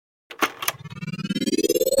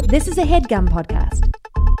This is a HeadGum podcast.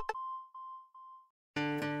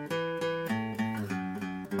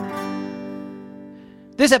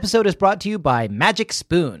 This episode is brought to you by Magic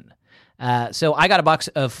Spoon. So I got a box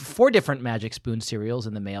of 4 different Magic Spoon cereals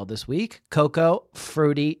in the mail this week: cocoa,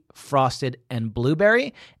 fruity, frosted, and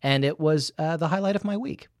blueberry, and it was the highlight of my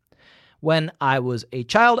week. When I was a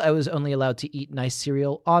child, I was only allowed to eat nice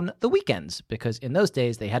cereal on the weekends because in those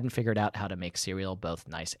days they hadn't figured out how to make cereal both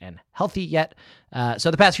nice and healthy yet.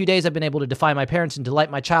 So the past few days I've been able to defy my parents and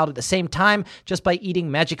delight my child at the same time just by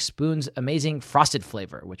eating Magic Spoon's amazing frosted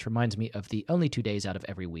flavor, which reminds me of the only 2 days out of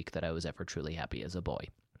every week that I was ever truly happy as a boy.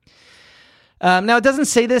 Now, it doesn't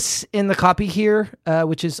say this in the copy here,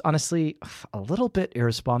 which is honestly a little bit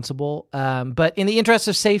irresponsible. But in the interest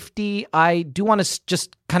of safety, I do want to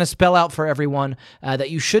just kind of spell out for everyone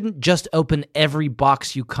that you shouldn't just open every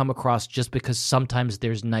box you come across just because sometimes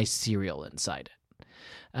there's nice cereal inside it.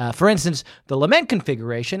 For instance, the Lament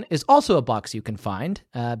configuration is also a box you can find.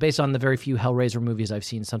 Based on the very few Hellraiser movies I've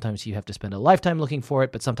seen, sometimes you have to spend a lifetime looking for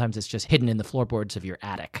it, but sometimes it's just hidden in the floorboards of your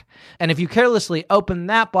attic. And if you carelessly open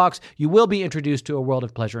that box, you will be introduced to a world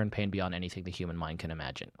of pleasure and pain beyond anything the human mind can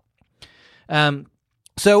imagine.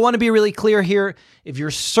 So I want to be really clear here. If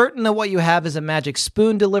you're certain that what you have is a Magic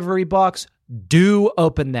Spoon delivery box, do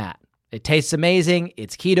open that. It tastes amazing.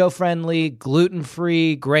 It's keto-friendly,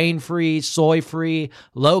 gluten-free, grain-free, soy-free,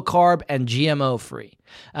 low-carb, and GMO-free.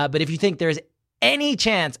 But if you think there's any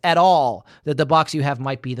chance at all that the box you have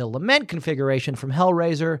might be the Lament configuration from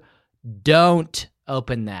Hellraiser, don't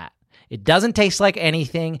open that. It doesn't taste like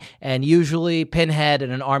anything, and usually Pinhead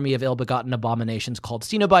and an army of ill-begotten abominations called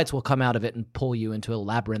Cenobites will come out of it and pull you into a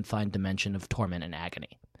labyrinthine dimension of torment and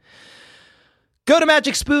agony. Go to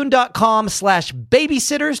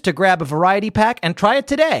magicspoon.com/babysitters to grab a variety pack and try it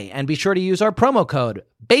today. And be sure to use our promo code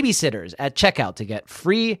BABYSITTERS at checkout to get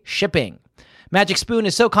free shipping. Magic Spoon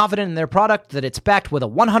is so confident in their product that it's backed with a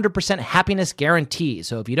 100% happiness guarantee.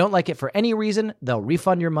 So if you don't like it for any reason, they'll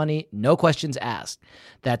refund your money, no questions asked.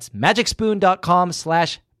 That's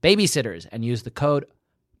magicspoon.com/babysitters and use the code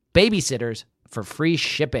BABYSITTERS for free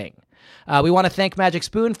shipping. We want to thank Magic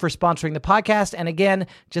Spoon for sponsoring the podcast. And again,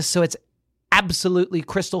 just so it's absolutely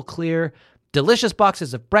crystal clear, delicious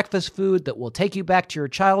boxes of breakfast food that will take you back to your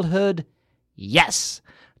childhood? Yes.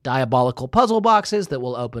 Diabolical puzzle boxes that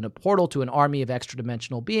will open a portal to an army of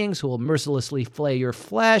extra-dimensional beings who will mercilessly flay your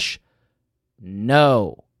flesh?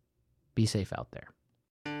 No. Be safe out there.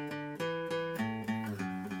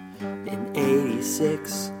 In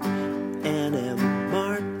 86, Anna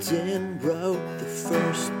Martin wrote the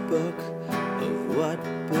first book of what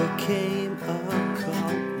became a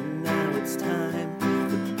cult. Now it's time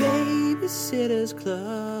for Babysitter's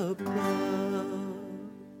Club.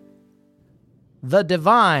 The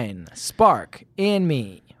divine spark in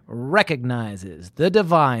me recognizes the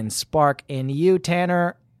divine spark in you,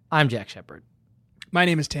 Tanner. I'm Jack Shepard. My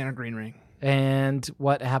name is Tanner Greenring. And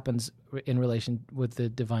what happens in relation with the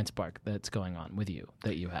divine spark that's going on with you,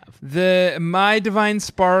 that you have? My divine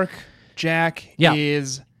spark, Jack,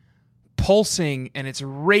 is pulsing, and it's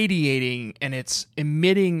radiating, and it's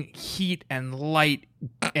emitting heat and light,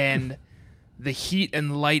 and the heat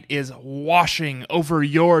and light is washing over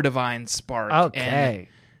your divine spark. Okay. And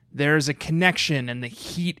there's a connection, and the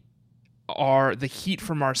heat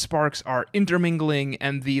from our sparks are intermingling,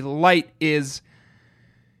 and the light is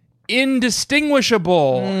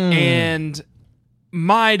indistinguishable. And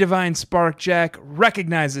my divine spark, Jack,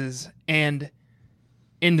 recognizes and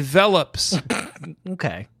envelops.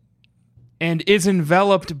 Okay. And is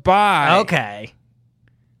enveloped by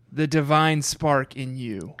the divine spark in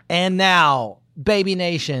you. And now, Baby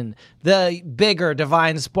Nation, the bigger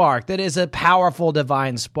divine spark that is a powerful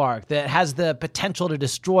divine spark that has the potential to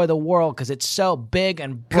destroy the world because it's so big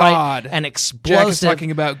and bright and explosive. Jack is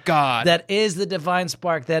talking about God. That is the divine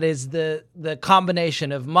spark. That is the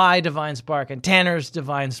combination of my divine spark and Tanner's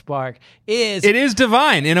divine spark. It is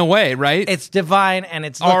divine in a way, right? It's divine, and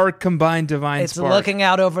it's our combined divine spark. It's looking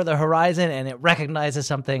out over the horizon, and it recognizes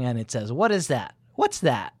something, and it says, "What is that? What's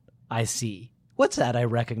that I see? What's that I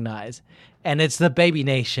recognize?" And it's the Baby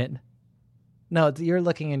Nation. No, you're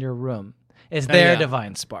looking in your room. It's their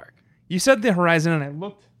divine spark. You said the horizon, and I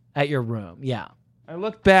looked at your room. Yeah. I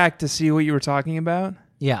looked back to see what you were talking about.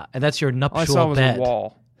 Yeah, and that's your nuptial bed. All I saw was a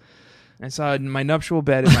wall. I saw my nuptial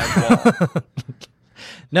bed in my wall.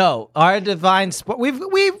 No, our divine spark.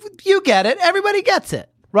 You get it. Everybody gets it,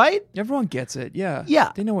 right? Everyone gets it. Yeah.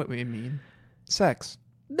 Yeah. They know what we mean. Sex.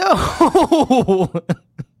 No.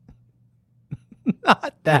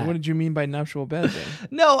 Not that. What did you mean by nuptial bed then?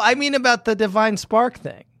 No, I mean about the divine spark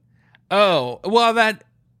thing. Oh, well, that's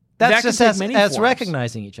just as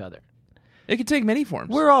recognizing each other. It could take many forms.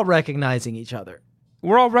 We're all recognizing each other.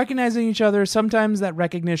 We're all recognizing each other. Sometimes that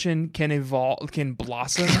recognition can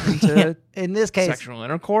blossom into in this case, sexual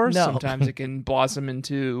intercourse. No. Sometimes it can blossom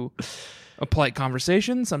into a polite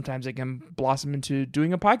conversation. Sometimes it can blossom into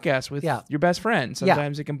doing a podcast with your best friend.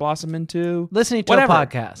 Sometimes it can blossom into listening to whatever. a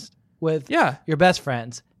podcast with your best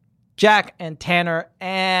friends, Jack and Tanner,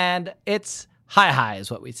 and it's hi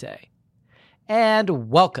is what we say. And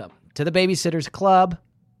welcome to the Babysitters Club.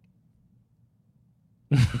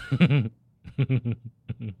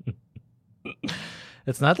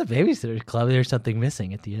 It's not the Babysitters Club. There's something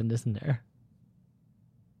missing at the end, isn't there?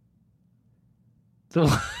 So,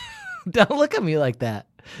 don't look at me like that.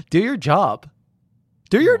 Do your job.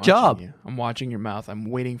 Do your job. I'm watching your mouth. I'm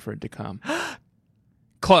waiting for it to come.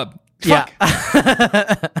 Club. Yeah.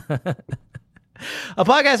 Fuck. A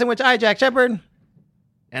podcast in which I, Jack Shepard,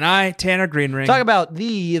 and I, Tanner Greenring, talk about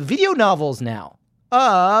the video novels now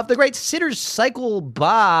of the Great Sitters Cycle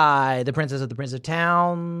by The Princess of the Prince of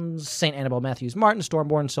Towns, St. Annabelle Matthews Martin,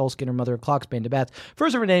 Stormborn, Soul Skinner, Mother of Clocks, Bane to Bats,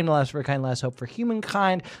 First of Her Name, Last of Her Kind, Last Hope for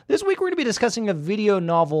Humankind. This week we're going to be discussing a video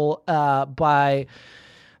novel by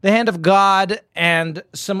The Hand of God and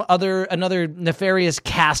another nefarious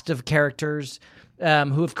cast of characters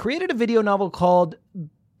who have created a video novel called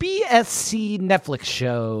BSC Netflix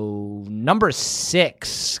show number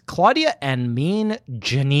 6, Claudia and Mean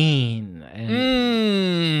Janine.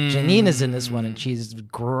 And Janine is in this one, and she's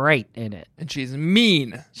great in it. And she's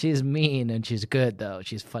mean. She's mean, and she's good, though.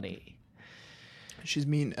 She's funny. She's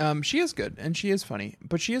mean. She is good, and she is funny,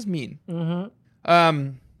 but she is mean. Mm-hmm.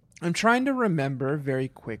 I'm trying to remember very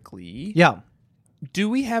quickly. Yeah. Do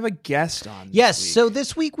we have a guest on this Yes, week? so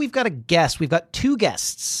this week we've got a guest. We've got 2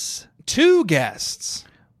 guests. 2 guests.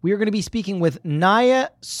 We are going to be speaking with Naia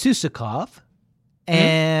Cucukov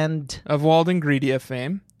and of Walden Greedia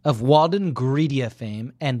fame.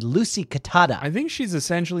 And Lucy Kitada. I think she's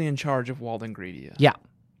essentially in charge of Walden Greedia. Yeah,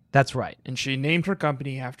 that's right. And she named her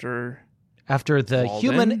company after the Walden,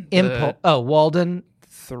 human impulse. Walden.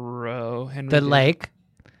 Henry the lake.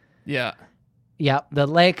 Yeah. Yeah, the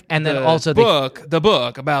lake, and then also the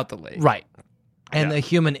book about the lake. Right. And the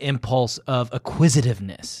human impulse of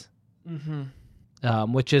acquisitiveness. Mm-hmm.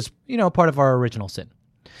 Which is, part of our original sin.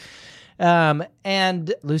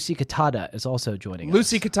 And Lucy Kitada is also joining us.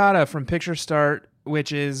 Lucy Kitada from Picture Start,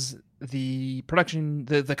 which is the production,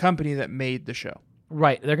 the company that made the show.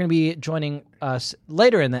 Right. They're going to be joining us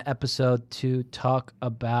later in the episode to talk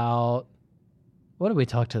about... What did we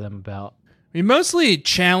talk to them about? We mostly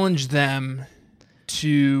challenged them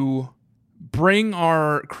to bring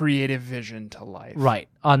our creative vision to life. Right.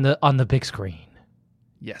 On the big screen.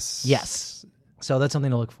 Yes. So that's something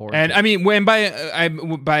to look forward and to. I mean,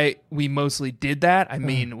 by we mostly did that, I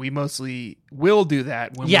mean we mostly will do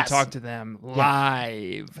that when we talk to them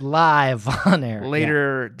live on air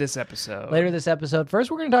later this episode. First,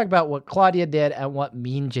 we're going to talk about what Claudia did and what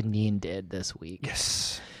Mean Janine did this week.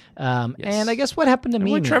 Yes. And I guess what happened to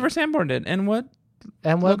Mean? What Trevor Sanborn did, and what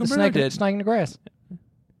the snake in the grass.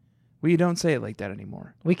 We don't say it like that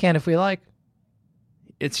anymore. We can if we like.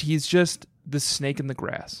 He's just the snake in the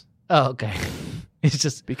grass. Oh, okay. It's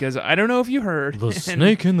just because I don't know if you heard the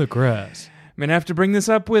snake in the grass. I'm gonna have to bring this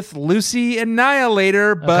up with Lucy and Naia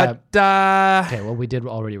later, but okay. Well, we did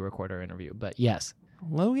already record our interview, but yes,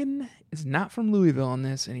 Logan is not from Louisville in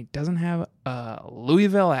this, and he doesn't have a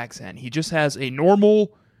Louisville accent. He just has a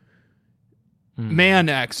normal man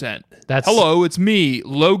accent. Hello, it's me,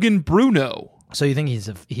 Logan Bruno. So you think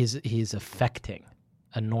he's affecting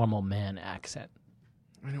a normal man accent?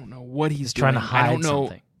 I don't know what he's trying to hide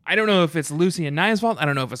something. I don't know if it's Lucy and Naia's fault. I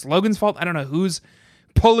don't know if it's Logan's fault. I don't know who's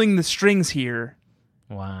pulling the strings here.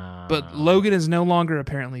 Wow. But Logan is no longer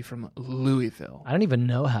apparently from Louisville. I don't even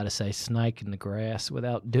know how to say snake in the grass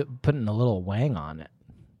without putting a little wang on it.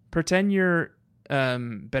 Pretend you're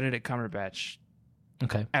Benedict Cumberbatch.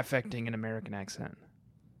 Okay. Affecting an American accent.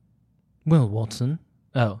 Well, Watson.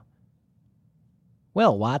 Oh.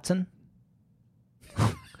 Well, Watson.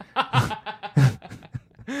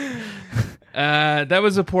 That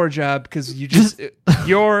was a poor job because you just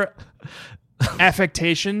your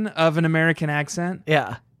affectation of an American accent.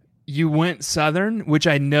 Yeah, you went Southern, which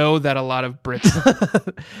I know that a lot of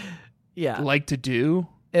Brits like to do.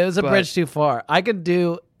 It was a bridge too far. I could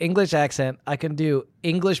do English accent. I can do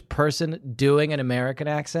English person doing an American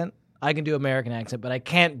accent. I can do American accent, but I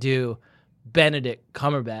can't do Benedict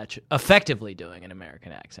Cumberbatch effectively doing an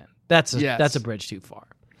American accent. That's a bridge too far.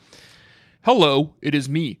 Hello, it is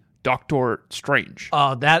me, Doctor Strange.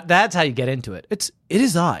 Oh, that's how you get into it. It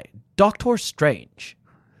is I, Doctor Strange,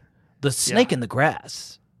 the snake in the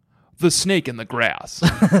grass. the snake in the grass.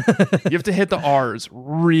 You have to hit the R's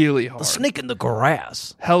really hard. The snake in the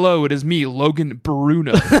grass. Hello, it is me, Logan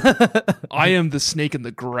Bruno. I am the snake in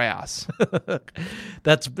the grass.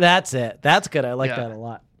 That's it. That's good. I like that a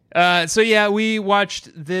lot. So yeah, we watched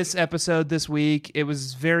this episode this week. It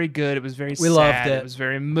was very good. It was very sad. Loved it. It was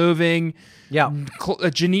very moving. Yeah.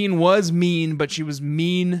 Janine was mean, but she was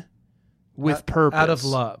mean with purpose. Out of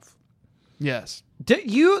love. Yes.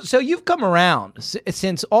 So you've come around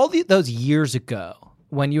since all those years ago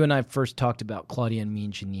when you and I first talked about Claudia and me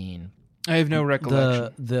and Janine. I have no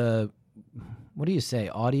recollection. The what do you say?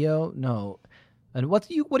 Audio? No. And what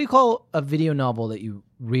do you call a video novel that you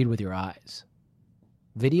read with your eyes?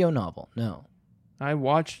 Video novel? No. I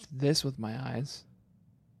watched this with my eyes.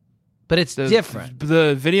 But it's different.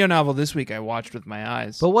 The video novel this week I watched with my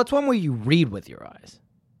eyes. But what's one where you read with your eyes?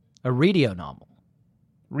 A radio novel.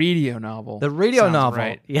 Radio novel. The radio novel.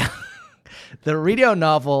 Right. Yeah. The radio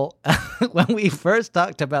novel, when we first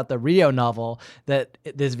talked about the radio novel that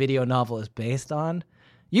this video novel is based on,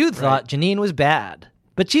 you thought Janine was bad.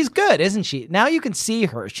 But she's good, isn't she? Now you can see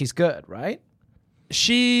her. She's good, right?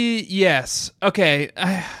 Yes. Okay.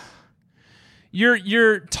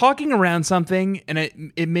 You're talking around something, and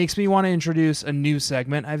it makes me want to introduce a new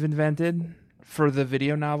segment I've invented for the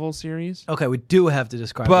video novel series. Okay, we do have to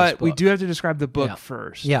describe this book. But we do have to describe the book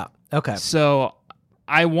first. Yeah, okay. So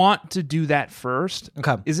I want to do that first.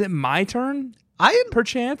 Okay. Is it my turn,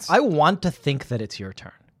 perchance? I want to think that it's your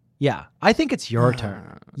turn. Yeah, I think it's your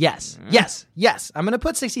turn. Yes. I'm going to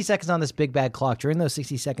put 60 seconds on this big bad clock. During those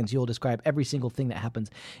 60 seconds, you'll describe every single thing that happens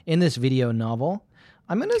in this video novel.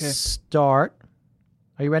 I'm going to start.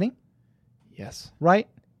 Are you ready? Yes. Right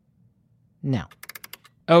now.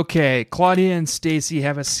 Okay, Claudia and Stacy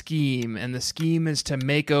have a scheme, and the scheme is to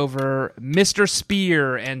make over Mr.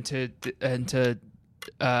 Spear and to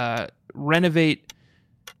renovate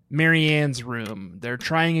Marianne's room. They're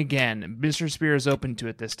trying again. Mr. Spear is open to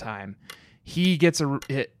it this time. He gets a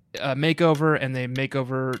makeover, and they make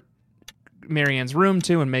over Marianne's room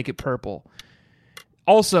too and make it purple.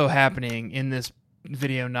 Also happening in this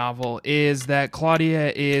video novel is that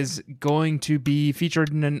Claudia is going to be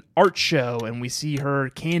featured in an art show, and we see her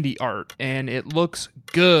candy art, and it looks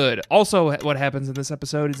good. Also, what happens in this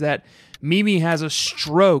episode is that Mimi has a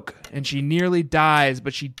stroke, and she nearly dies,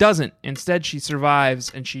 but she doesn't. Instead, she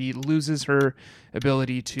survives, and she loses her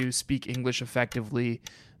ability to speak English effectively.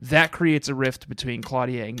 That creates a rift between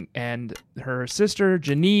Claudia and her sister,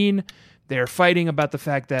 Janine. They're fighting about the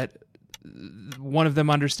fact that one of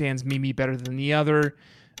them understands Mimi better than the other.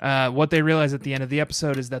 What they realize at the end of the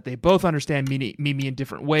episode is that they both understand Mimi in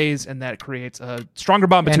different ways, and that creates a stronger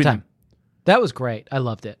bond between them. That was great. I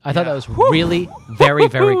loved it. I thought that was really very,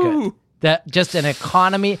 very good. That just an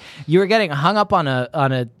economy. You were getting hung up on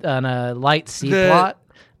a light C plot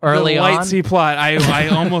early on. The light C plot. I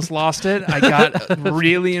almost lost it. I got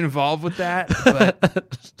really involved with that,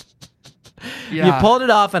 but. Yeah. You pulled it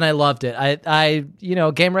off, and I loved it. I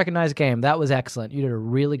game recognized game. That was excellent. You did a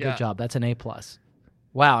really good job. That's an A+.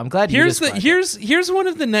 Wow, I'm glad you described it. Here's one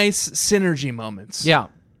of the nice synergy moments. Yeah,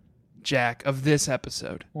 Jack, of this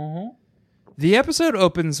episode. Mm-hmm. The episode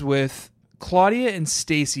opens with Claudia and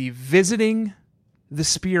Stacy visiting the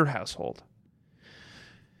Spear household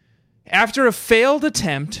after a failed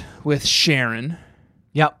attempt with Sharon.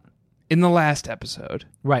 Yep. In the last episode,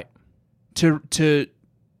 right? To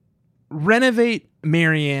renovate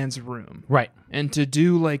Marianne's room. Right. And to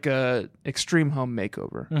do like a extreme home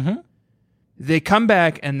makeover. Mm-hmm. They come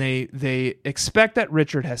back and they expect that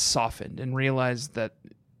Richard has softened and realize that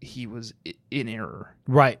he was in error.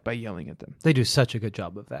 Right. By yelling at them. They do such a good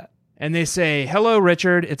job of that. And they say, "Hello,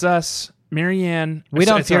 Richard. It's us, Marianne. We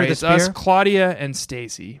don't fear the spear. It's us, Claudia and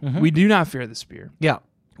Stacy. Mm-hmm. We do not fear the spear. Yeah.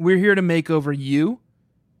 We're here to make over you,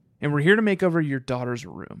 and we're here to make over your daughter's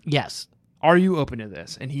room. Yes. Are you open to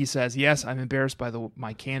this?" And he says, "Yes, I'm embarrassed by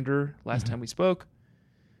my candor last time we spoke.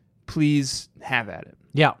 Please have at it."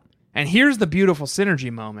 Yeah. And here's the beautiful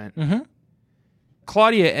synergy moment. Mm-hmm.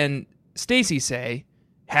 Claudia and Stacy say,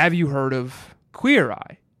 "Have you heard of Queer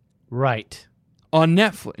Eye?" Right. On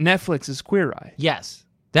Netflix. Netflix is Queer Eye. Yes.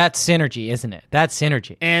 That's synergy, isn't it? That's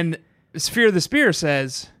synergy. And Fear the Spear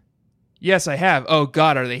says, "Yes, I have. Oh,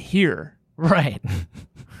 God, are they here?" Right.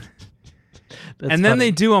 And then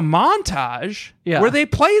they do a montage where they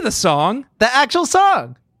play the song. The actual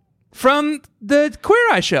song. From the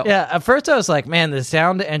Queer Eye show. Yeah, at first I was like, man, the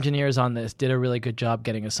sound engineers on this did a really good job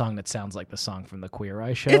getting a song that sounds like the song from the Queer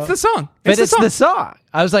Eye show. It's the song. But it's the song.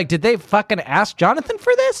 I was like, did they fucking ask Jonathan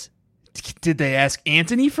for this? Did they ask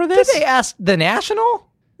Anthony for this? Did they ask The National?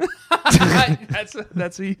 That's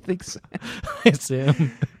what you think so. I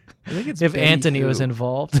assume. I think it's if Betty Anthony Who. was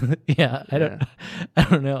involved. Yeah, I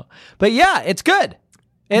don't know. But yeah, it's good.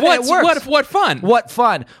 It works. What fun. What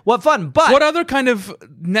fun. But What other kind of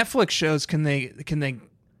Netflix shows can they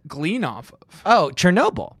glean off of? oh,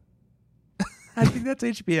 Chernobyl. I think that's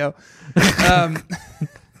HBO.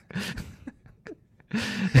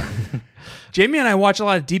 Jamie and I watch a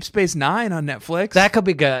lot of Deep Space Nine on Netflix. That could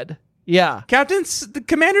be good. Yeah.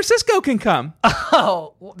 Commander Sisko can come.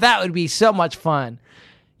 Oh, that would be so much fun.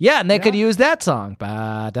 Yeah, and they could use that song.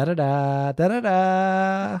 Ba da da da da da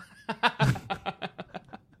da.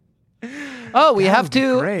 Oh, we have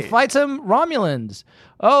to fight some Romulans.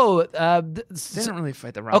 Oh, They don't really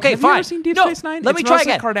fight the Romulans. okay, Have fine. you ever seen Deep Space Nine? Let me It's try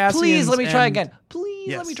mostly again. Cardassians Please, let me try and- again. Please,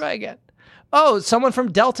 Yes. let me try again. Oh, someone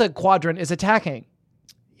from Delta Quadrant is attacking.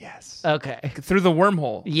 Yes. Okay. Through the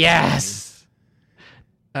wormhole. Yes.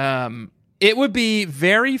 It would be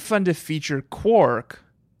very fun to feature Quark,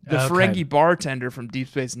 the Okay. Ferengi bartender from Deep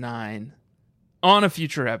Space Nine, on a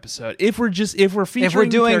future episode. If we're featuring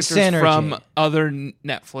doing characters synergy. from other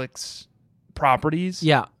Netflix properties,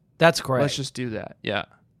 Yeah, that's great. let's just do that. Yeah.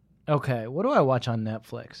 Okay, what do I watch on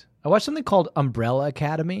Netflix? I watched something called Umbrella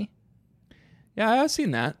Academy. Yeah, I've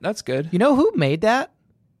seen that. That's good. You know who made that?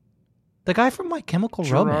 The guy from My Chemical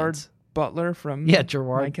Gerard Romance. Butler from Yeah,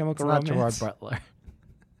 Gerard. My Chemical It's not Romance. Gerard Butler.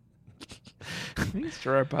 I think it's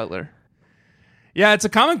Gerard Butler. Yeah, it's a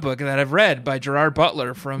comic book that I've read by Gerard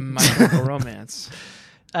Butler from My Chemical Romance.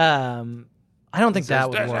 I don't think that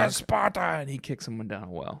would There's work. Sparta, and he kicks someone down a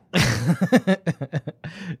well.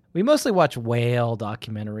 We mostly watch whale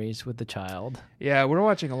documentaries with the child. Yeah, we're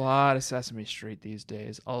watching a lot of Sesame Street these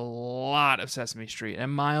days. A lot of Sesame Street.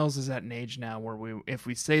 And Miles is at an age now where if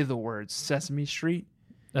we say the words Sesame Street,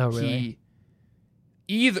 Oh, really?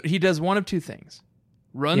 he does one of two things.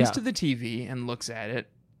 Runs Yeah. to the TV and looks at it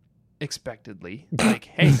expectedly, like,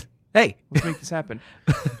 hey, Hey. let's make this happen.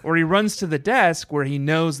 Or he runs to the desk where he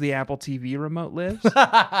knows the Apple TV remote lives,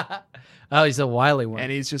 Oh, he's a wily one.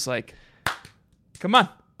 and he's just like, come on,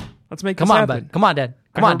 let's make Come this on, happen. bud. Come on, Dad.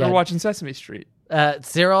 Come I on, heard we're Dad. watching Sesame Street.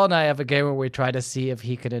 Cyril and I have a game where we try to see if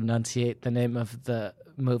he can enunciate the name of the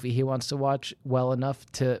movie he wants to watch well enough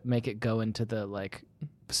to make it go into the, like,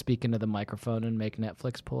 speak into the microphone and make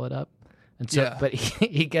Netflix pull it up. And so, Yeah. but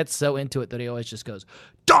he gets so into it that he always just goes,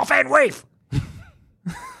 Dolphin Reef!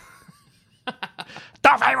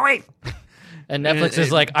 Dolphin Reef! And Netflix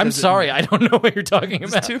is like, I'm sorry, I don't know what you're talking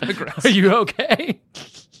about. too aggressive. Are you okay?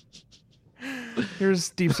 Here's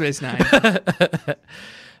Deep Space Nine.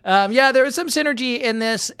 Yeah, there was some synergy in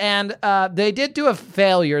this, and they did do a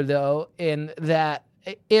failure though in that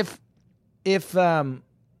if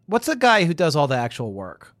what's the guy who does all the actual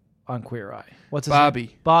work on Queer Eye? What's his Bobby.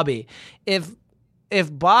 name? Bobby.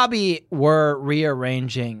 If Bobby were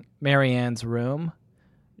rearranging Marianne's room,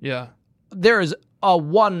 Yeah. there is a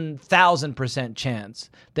 1,000% chance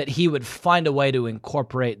that he would find a way to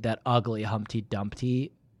incorporate that ugly Humpty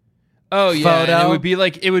Dumpty. Oh yeah, and Photo.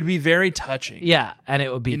 it would be very touching. Yeah, and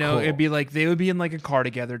it would be cool. It'd be like they would be in like a car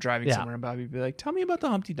together driving Yeah. somewhere, and Bobby would be like, "Tell me about the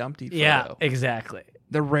Humpty Dumpty photo." Yeah, exactly.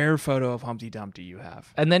 The rare photo of Humpty Dumpty you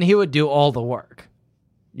have. And then he would do all the work.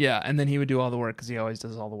 Yeah, and then he would do all the work because he always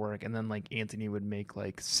does all the work, and then like Anthony would make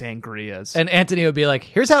like sangrias. And Anthony would be like,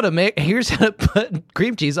 here's how to put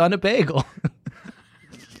cream cheese on a bagel.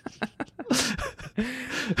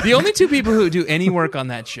 The only two people who do any work on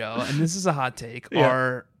that show, and this is a hot take,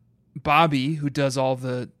 are Bobby, who does all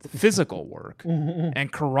the physical work,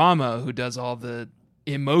 and Karama, who does all the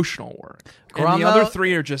emotional work. And the Karama- other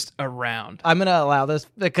three are just around. I'm going to allow this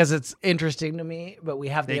because it's interesting to me, but we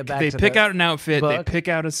have to get back They to pick the out an outfit, book. they pick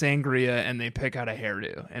out a sangria, and they pick out a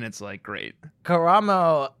hairdo, and it's like great.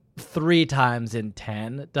 Karamo 3 times in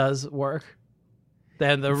 10 does work.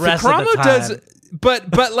 Then the rest of Karamo the time... does,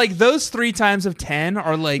 but like those 3 times of 10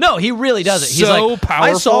 are like No, he really does it. He's so like, I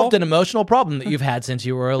powerful. solved an emotional problem that you've had since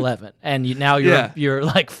you were 11, and now Yeah. you're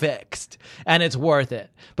like fixed, and it's worth it.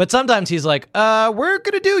 But sometimes he's like, we're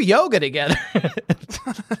gonna do yoga together.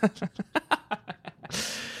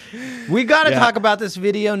 We got to talk about this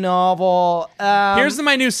video novel. Here's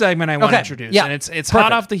my new segment I want to okay, introduce, yeah, and it's perfect.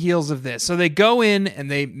 hot off the heels of this. So they go in and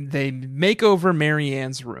they make over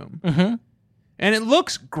Marianne's room, and it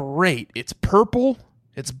looks great. It's purple,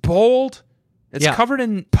 it's bold, it's Yeah. covered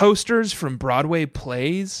in posters from Broadway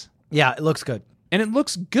plays, Yeah, it looks good. and it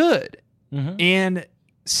looks good. And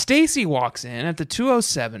Stacy walks in at the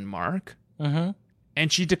 2:07 mark,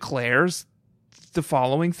 and she declares the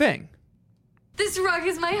following thing. This rug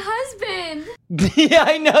is my husband. Yeah,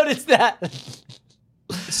 I noticed that.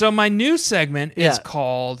 So my new segment is Yeah.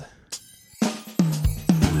 called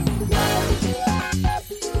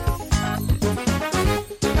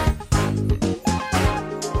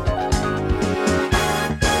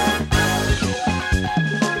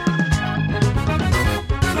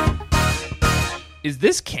is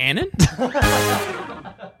this canon?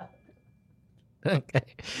 Okay.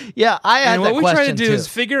 Yeah, I had And that what we try to question do too. is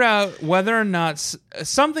figure out whether or not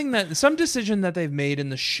some decision that they've made in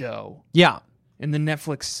the show, Yeah. in the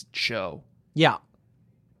Netflix show, Yeah.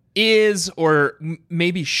 is or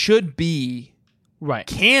maybe should be Right.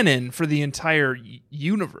 canon for the entire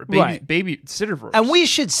universe, Right. Babysitterverse. And we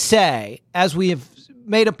should say, as we have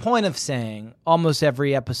made a point of saying almost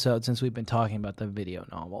every episode since we've been talking about the video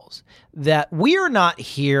novels, that we are not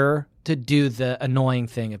here to do the annoying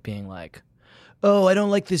thing of being like, oh, I don't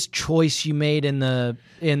like this choice you made in the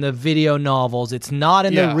video novels. It's not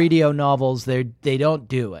in the radio novels. They don't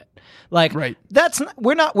do it. Like, Right.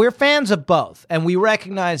 We're fans of both, and we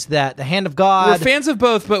recognize that the hand of God. We're fans of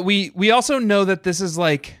both, but we also know that this is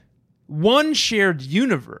like one shared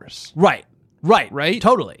universe. Right. Right?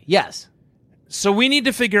 Totally. Yes. So we need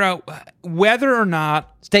to figure out whether or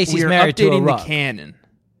not Stacey's we're married to a updating the rug. canon.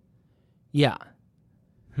 Yeah.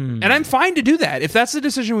 And I'm fine to do that. If that's the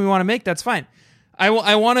decision we want to make, that's fine. I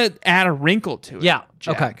want to add a wrinkle to it. Yeah.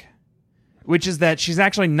 Jack, Okay. Which is that she's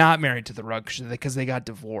actually not married to the rug because they got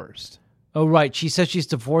divorced. Oh, right. She says she's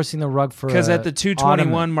divorcing the rug for Because at the 221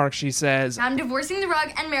 ottoman. mark, she says, I'm divorcing the rug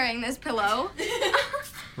and marrying this pillow.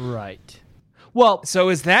 Right. Well, so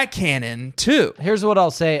is that canon too? here's what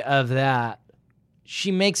I'll say of that.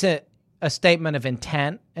 She makes a statement of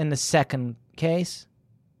intent in the second case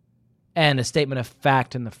and a statement of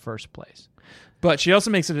fact in the first place. But she also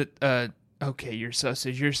makes it okay, you're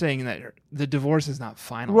saying that the divorce is not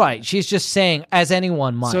final. Right. She's just saying, as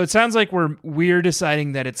anyone might. So it sounds like we're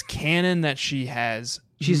deciding that it's canon that she's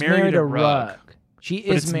married a a rug. rug. She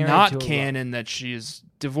But is it's married not to a rug. canon that she is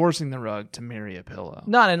divorcing the rug to marry a pillow.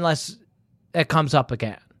 Not unless it comes up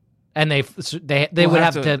again. And they We'll would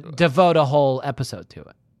have have to- to devote a whole episode to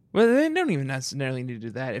it. Well, they don't even necessarily need to do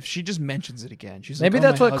that. If she just mentions it again, she's Maybe like, "Oh,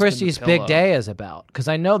 that's my what husband, the Christie's Big pillow." Day is about. Because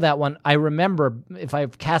I know that one. I remember, if I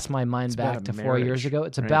cast my mind about back a to 4 marriage, years ago,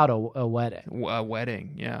 it's right? about a wedding. A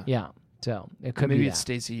wedding, yeah. Yeah. So it could Maybe be it's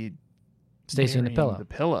Stacey Stacey and the marrying pillow. The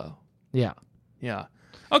pillow. Yeah. Yeah.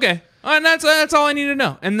 Okay. And that's all I need to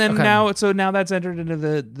know. And then Okay. now that's entered into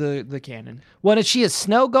the canon. Well, is she a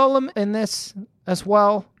snow golem in this as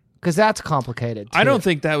well? Because that's complicated. I too. don't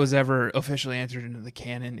think that was ever officially entered into the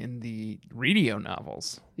canon in the radio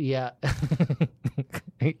novels. Yeah.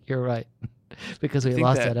 You're right. Because I we think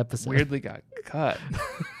lost that episode. Weirdly got cut.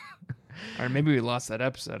 Or maybe we lost that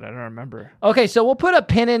episode. I don't remember. Okay, so we'll put a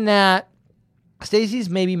pin in that. Stacey's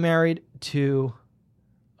maybe married to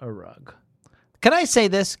a rug. Can I say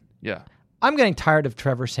this? Yeah. I'm getting tired of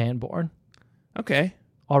Trevor Sanborn Okay.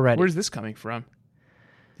 already. Where's this coming from?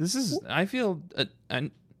 I feel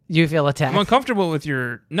You feel attacked? I'm uncomfortable with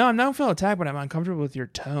your... No, I don't feel attacked, but I'm uncomfortable with your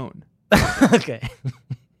tone. Okay.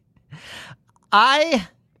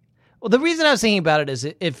 Well, the reason I was thinking about it is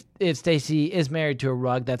if Stacey is married to a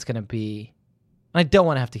rug, that's going to be... I don't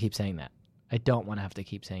want to have to keep saying that.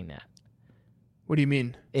 What do you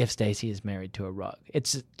mean? If Stacey is married to a rug.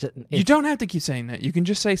 You don't have to keep saying that. You can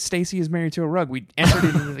just say Stacey is married to a rug. We entered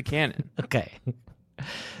it into the canon. Okay.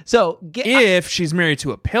 So... If she's married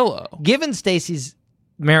to a pillow. Given Stacey's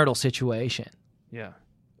marital situation, Yeah.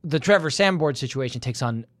 the Trevor Sanborn situation takes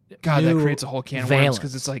on God, that new creates a whole can of worms valence.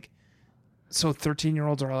 because it's like, so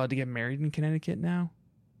 13-year-olds are allowed to get married in Connecticut now?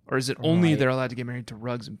 Or is it only Right. they're allowed to get married to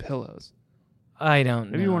rugs and pillows? I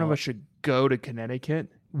don't know. Maybe one of us should go to Connecticut.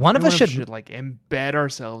 One of Maybe us should... like embed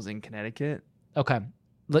ourselves in Connecticut. Okay.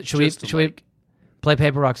 Should Just to, we like- play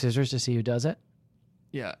paper, rock, scissors to see who does it?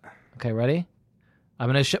 Yeah. Okay, ready?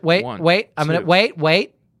 I'm going to... wait. One, I'm going to... two.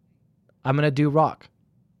 Wait. I'm going to do rock.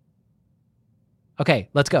 Okay,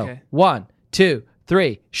 let's go. Okay. 1, 2,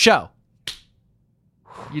 3, show.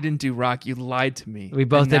 You didn't do rock. You lied to me. We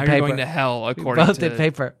both And did now paper. You're going to hell, We according both to did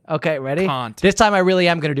paper. Okay, ready? Kant. This time I really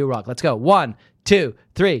am going to do rock. Let's go. 1, 2,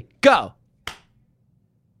 3, go.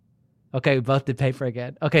 Okay, we both did paper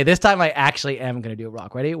again. Okay, this time I actually am going to do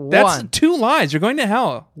rock. Ready? That's 1, 2 lies. You're going to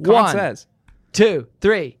hell. Kant One. says. 2,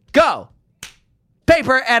 3, go.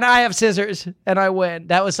 Paper, and I have scissors, and I win.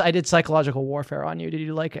 I did psychological warfare on you. Did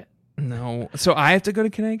you like it? No. So I have to go to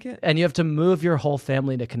Connecticut? And you have to move your whole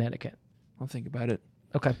family to Connecticut. I'll think about it.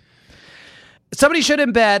 Okay. Somebody should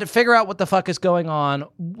embed, figure out what the fuck is going on.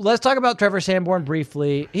 Let's talk about Trevor Sanborn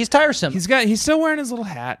briefly. He's tiresome. He's still wearing his little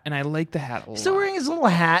hat, and I like the hat a lot. Still wearing his little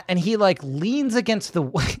hat, and he like leans against the...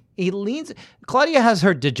 Claudia has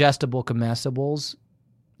her digestible comestibles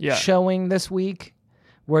Yeah. showing this week,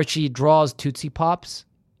 where she draws Tootsie Pops.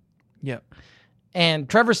 Yeah. And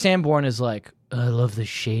Trevor Sanborn is like, I love the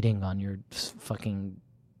shading on your fucking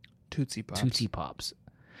Tootsie Pops. Tootsie Pops.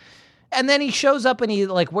 and then he shows up and he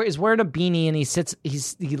like is wearing a beanie and he sits.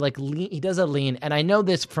 He does a lean. And I know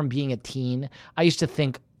this from being a teen. I used to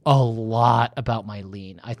think a lot about my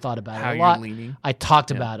lean. I thought about it a lot. How you're leaning. I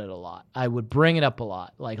talked about it a lot. I would bring it up a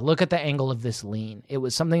lot. Like, look at the angle of this lean. It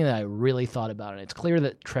was something that I really thought about, and it's clear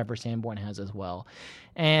that Trevor Sanborn has as well.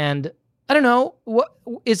 And I don't know, what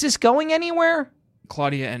is this going anywhere?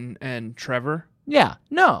 Claudia and Trevor? Yeah,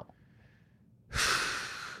 no.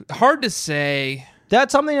 Hard to say.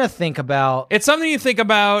 That's something to think about. It's something you think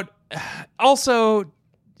about. Also,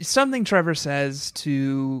 something Trevor says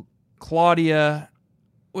to Claudia,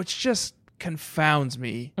 which just confounds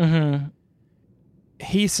me. Mm-hmm.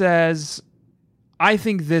 He says, I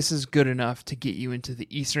think this is good enough to get you into the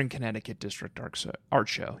Eastern Connecticut District Art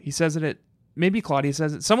Show. He says it maybe Claudia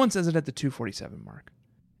says it. Someone says it at the 2:47 mark.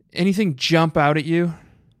 Anything jump out at you?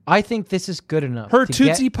 I think this is good enough. Her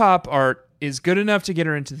Tootsie Pop art is good enough to get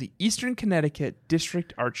her into the Eastern Connecticut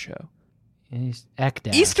District Art Show.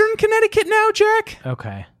 Eastern Connecticut now, Jack?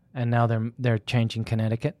 Okay. And now they're changing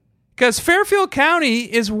Connecticut? Because Fairfield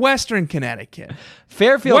County is Western Connecticut.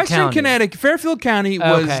 Fairfield County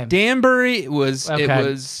was Danbury. It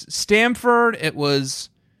was Stamford. It was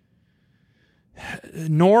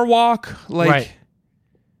Norwalk. Right.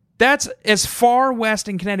 That's as far west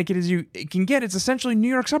in Connecticut as you can get. It's essentially New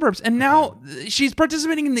York suburbs. And now she's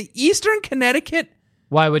participating in the Eastern Connecticut.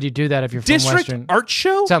 Why would you do that if you're from District Western? Art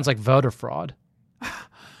Show? Sounds like voter fraud.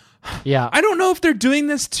 Yeah. I don't know if they're doing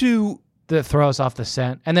this to throw us off the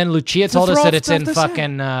scent. And then Lucia told us that it's in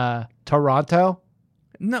fucking Toronto.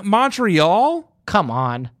 No, Montreal? Come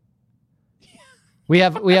on. We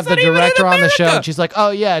have the director on the show, and she's like,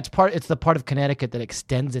 "Oh yeah, it's the part of Connecticut that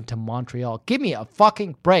extends into Montreal." Give me a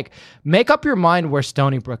fucking break. Make up your mind where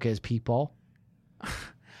Stony Brook is, people.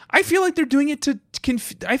 I feel like they're doing it to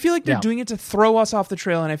doing it to throw us off the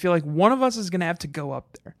trail, and I feel like one of us is going to have to go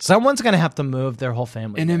up there. Someone's going to have to move their whole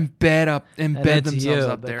family and there. embed themselves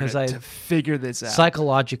up there to figure this out.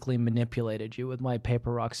 Psychologically manipulated you with my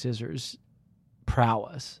paper rock scissors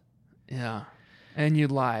prowess. Yeah. And you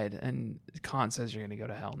lied, and Kant says you're going to go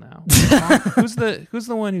to hell now. Who's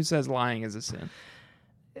the one who says lying is a sin?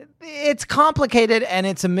 It's complicated, and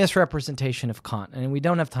it's a misrepresentation of Kant, and we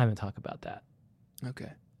don't have time to talk about that.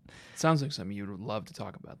 Okay. Sounds like something you would love to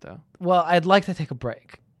talk about, though. Well, I'd like to take a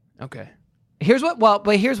break. Okay. Here's what.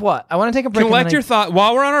 I want to take a break. Collect your thought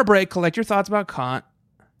while we're on our break. Collect your thoughts about Kant.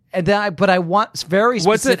 And then, but I want very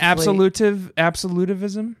specifically. What's an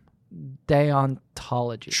absolutivism?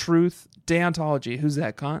 Deontology. Truth. Deontology. Who's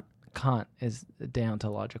that, Kant? Kant is a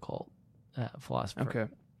deontological philosopher. Okay.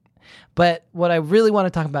 But what I really want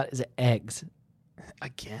to talk about is eggs.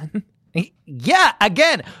 Again? Yeah,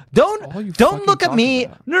 again. Don't look at me.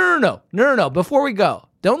 No. Before we go,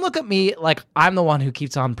 don't look at me like I'm the one who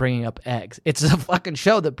keeps on bringing up eggs. It's a fucking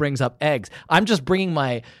show that brings up eggs. I'm just bringing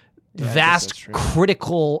my vast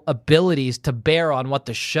critical abilities to bear on what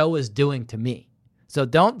the show is doing to me. So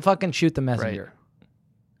don't fucking shoot the messenger. Right.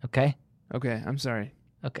 Okay? Okay, I'm sorry.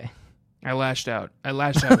 Okay. I lashed out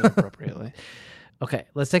inappropriately. Okay,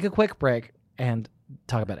 let's take a quick break and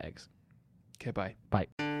talk about eggs. Okay, bye. Bye.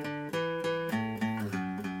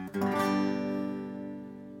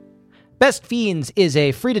 Best Fiends is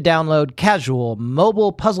a free-to-download, casual,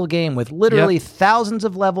 mobile puzzle game with literally thousands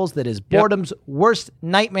of levels that is boredom's worst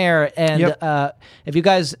nightmare. And if you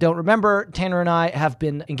guys don't remember, Tanner and I have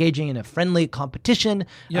been engaging in a friendly competition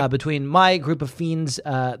between my group of fiends,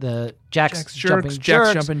 the Jack's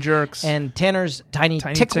Jumping Jerks, and Tanner's Tiny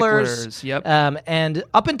Ticklers. Yep. And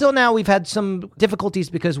up until now, we've had some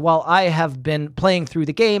difficulties because while I have been playing through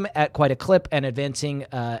the game at quite a clip and advancing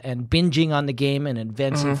and binging on the game and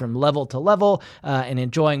advancing from level to level and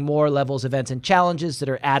enjoying more levels, events, and challenges that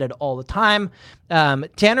are added all the time.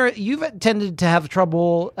 Tanner, you've tended to have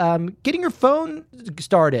trouble getting your phone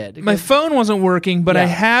started. My phone wasn't working, but I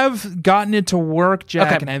have gotten it to work,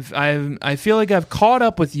 Jack, and I feel like I've caught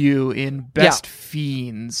up with you in Best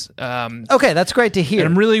Fiends. Okay, that's great to hear.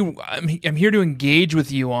 And I'm here to engage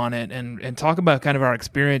with you on it and talk about kind of our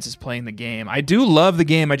experiences playing the game. I do love the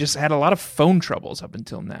game. I just had a lot of phone troubles up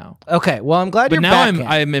until now. Okay, well, I'm glad you're back. But now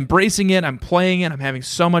I'm embracing it. I'm playing it. I'm having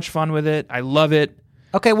so much fun with it. I love it.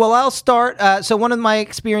 Okay, well, I'll start. So one of my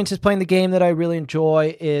experiences playing the game that I really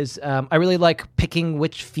enjoy is I really like picking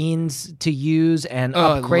which fiends to use and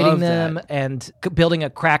upgrading them and building a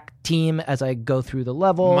crack team as I go through the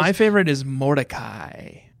levels. My favorite is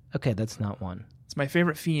Mordecai. Okay, that's not one. It's my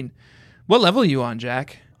favorite fiend. What level are you on,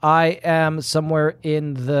 Jack? I am somewhere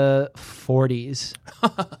in the 40s.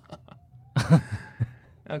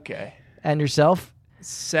 Okay. And yourself?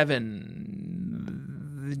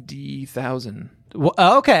 70,000.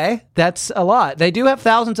 Okay, that's a lot. They do have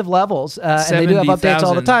thousands of levels, and they do have updates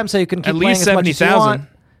all the time, so you can keep at playing least as much as you want. 70,000.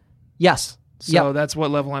 Yes. So that's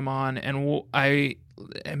what level I'm on, and I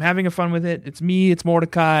am having a fun with it. It's me. It's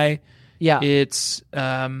Mordecai. Yeah. It's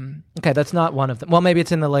okay. That's not one of them. Well, maybe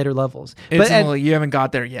it's in the later levels. You haven't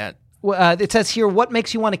got there yet. It says here, what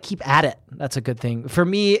makes you want to keep at it? That's a good thing. For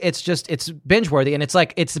me, it's binge worthy, and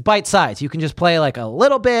it's bite size. You can just play like a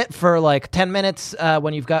little bit for like 10 minutes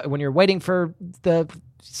when you're waiting for the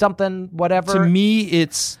something, whatever. To me,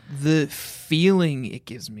 it's the feeling it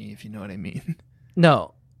gives me, if you know what I mean.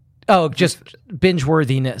 No. Oh, just binge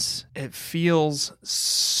worthiness. It feels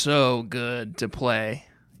so good to play.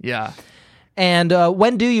 Yeah. And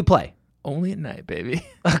when do you play? Only at night, baby.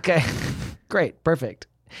 Okay. Great. Perfect.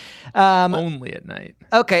 Only at night.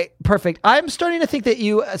 Okay, perfect. I'm starting to think that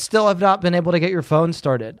you still have not been able to get your phone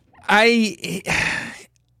started. I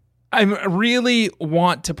really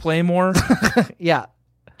want to play more. Yeah.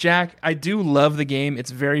 Jack, I do love the game.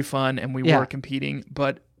 It's very fun, and we were competing,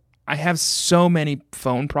 but I have so many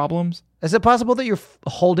phone problems. Is it possible that you're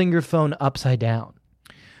holding your phone upside down?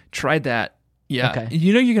 Tried that. Yeah. Okay.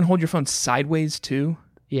 You know you can hold your phone sideways, too?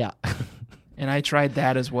 Yeah. And I tried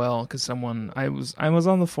that as well because I was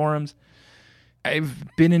on the forums.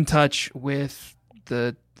 I've been in touch with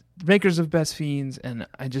the makers of Best Fiends, and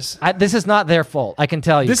this is not their fault. I can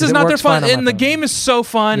tell you. This is not their fault, and the game is so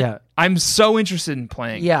fun. Yeah. I'm so interested in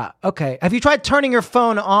playing. Yeah. Okay. Have you tried turning your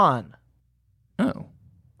phone on? Oh.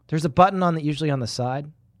 There's a button usually on the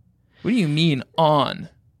side. What do you mean on?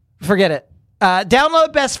 Forget it.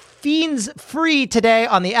 Download Best Fiends free today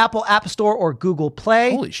on the Apple App Store or Google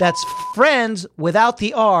Play. Holy shit. That's friends without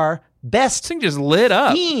the R. Best This thing just lit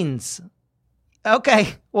up. Fiends.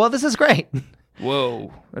 Okay. Well, this is great.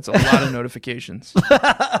 Whoa. That's a lot of notifications.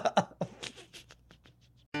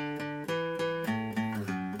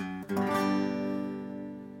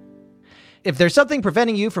 If there's something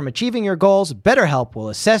preventing you from achieving your goals, BetterHelp will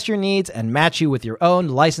assess your needs and match you with your own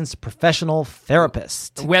licensed professional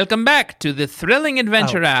therapist. Welcome back to the Thrilling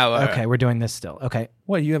Adventure Hour. Okay, we're doing this still. Okay.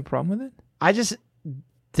 What, you have a problem with it? I just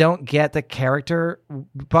don't get the character.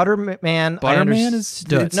 Butterman I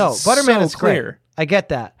understood. Butterman is clear. Great. I get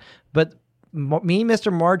that. But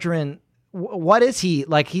Mr. Margarine, what is he?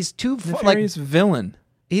 Like, he's too nefarious villain.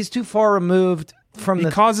 He's too far removed from he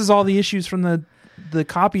causes all the issues from the ad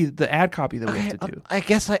copy that we have to do. I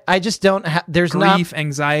guess I just don't have, there's grief,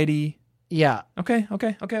 anxiety. Yeah. Okay.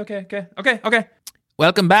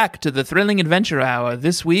 Welcome back to the Thrilling Adventure Hour.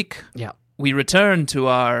 This week, we return to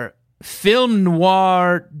our film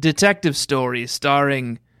noir detective story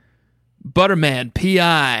starring Butterman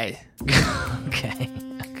P.I. Okay.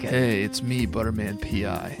 Hey, it's me, Butterman P.I.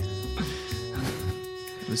 I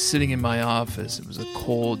was sitting in my office. It was a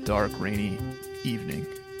cold, dark, rainy evening.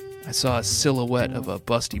 I saw a silhouette of a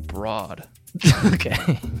busty broad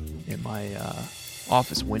in my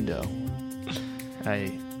office window.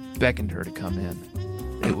 I beckoned her to come in.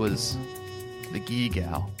 It was the Gee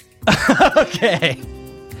gal. Okay.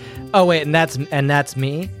 Oh wait, and that's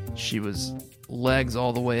me? She was legs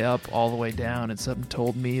all the way up, all the way down, and something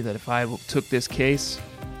told me that if I took this case,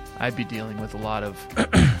 I'd be dealing with a lot of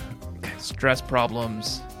stress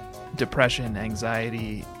problems, depression,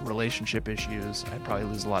 anxiety, relationship issues. I'd probably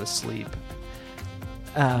lose a lot of sleep.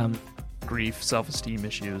 Grief, self-esteem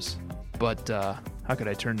issues. But how could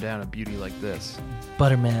I turn down a beauty like this?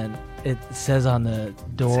 Butterman, it says on the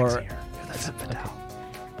door.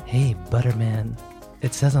 Hey, Butterman,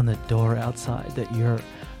 it says on the door outside that you're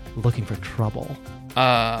looking for trouble.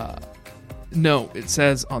 No, it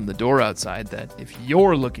says on the door outside that if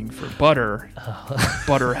you're looking for butter,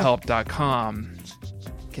 butterhelp.com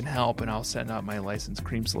can help, and I'll send out my licensed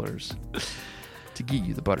cream slurs to get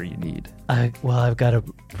you the butter you need. I've got a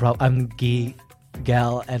problem. I'm ghee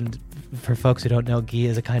gal, and for folks who don't know, ghee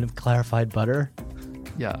is a kind of clarified butter.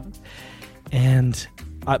 Yeah. And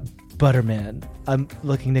Butterman, I'm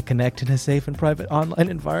looking to connect in a safe and private online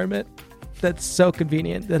environment that's so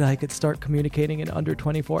convenient that I could start communicating in under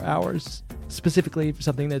 24 hours, specifically for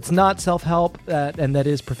something that's not self-help and that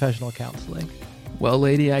is professional counseling. Well,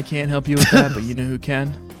 lady, I can't help you with that, but you know who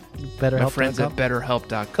can? BetterHelp.com. My friends at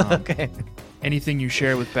BetterHelp.com. Okay. Anything you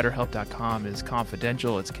share with BetterHelp.com is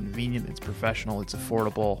confidential, it's convenient, it's professional, it's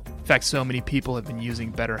affordable. In fact, so many people have been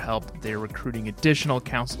using BetterHelp that they're recruiting additional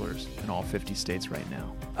counselors in all 50 states right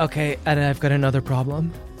now. Okay, and I've got another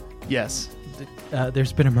problem. Yes.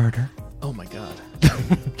 There's been a murder. Oh my God.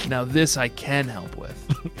 Now this I can help with,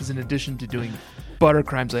 because in addition to doing butter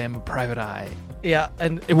crimes, I am a private eye. Yeah,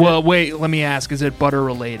 and well, wait. Let me ask: is it butter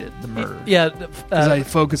related? The murder? Yeah, because I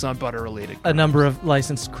focus on butter related. A number of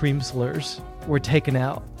licensed cream slurs were taken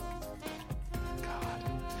out.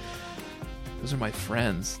 Those are my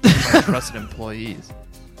friends. Those are my trusted employees.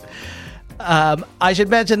 I should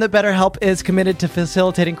mention that BetterHelp is committed to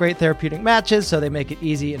facilitating great therapeutic matches, so they make it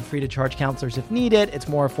easy and free to charge counselors if needed. It's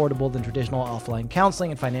more affordable than traditional offline counseling,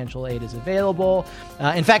 and financial aid is available.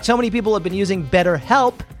 In fact, so many people have been using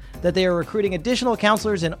BetterHelp that they are recruiting additional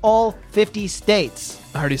counselors in all 50 states.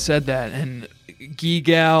 I already said that. And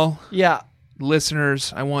Gigal, Yeah.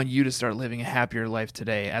 listeners, I want you to start living a happier life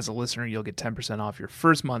today. As a listener, you'll get 10% off your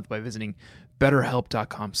first month by visiting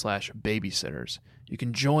betterhelp.com/babysitters. You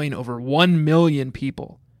can join over 1 million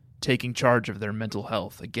people taking charge of their mental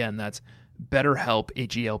health. Again, that's BetterHelp,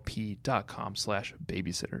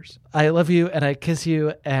 HELP.com/babysitters. I love you and I kiss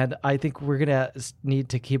you, and I think we're going to need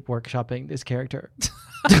to keep workshopping this character.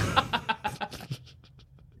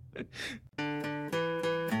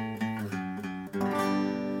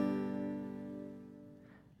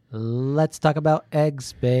 Let's talk about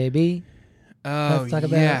eggs, baby. Oh, Let's talk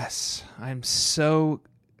about yes. I'm so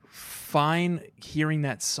fine hearing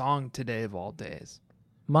that song today of all days.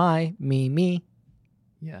 me.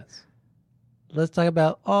 Yes. Let's talk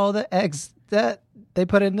about all the eggs that they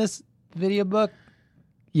put in this video book.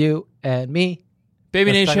 You and me.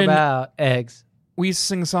 Baby Let's Nation, talk about eggs. we used to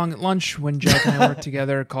sing a song at lunch when Jack and I worked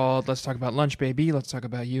together called Let's Talk About Lunch, Baby. Let's talk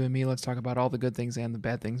about you and me. Let's talk about all the good things and the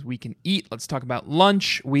bad things we can eat. Let's talk about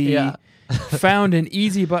lunch. We found an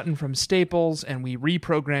easy button from Staples, and we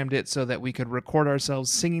reprogrammed it so that we could record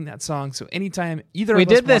ourselves singing that song. So anytime either We of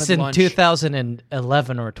us did this wanted in lunch,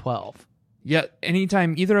 2011 or 12. yeah,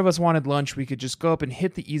 anytime either of us wanted lunch, we could just go up and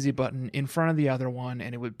hit the easy button in front of the other one,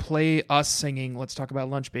 and it would play us singing, Let's Talk About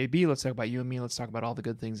Lunch, Baby. Let's talk about you and me. Let's talk about all the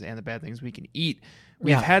good things and the bad things we can eat.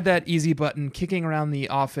 We've had that easy button kicking around the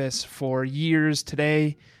office for years.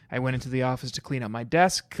 Today, I went into the office to clean up my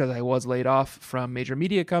desk because I was laid off from major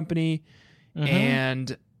media company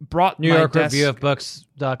and brought New my York desk... Review of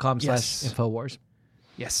Books.com Yes. /Infowars.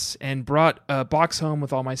 Yes, and brought a box home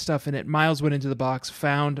with all my stuff in it. Miles went into the box,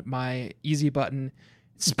 found my easy button,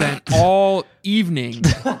 spent all evening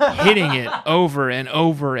hitting it over and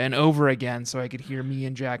over and over again so I could hear me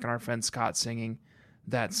and Jack and our friend Scott singing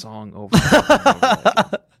that song over and over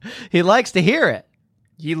again. He likes to hear it.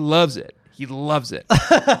 He loves it. He loves it.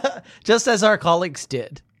 Just as our colleagues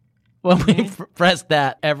did when we pressed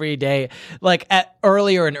that every day, like at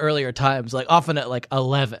earlier and earlier times, like often at like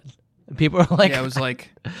 11. People are like, Yeah, it was like,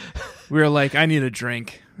 we were like, I need a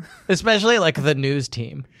drink. especially like the news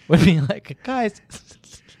team would be like, guys,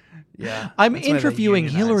 Yeah. I'm that's why they interviewing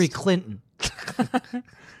Hillary unionized. Clinton.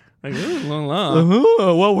 Like, ooh, la,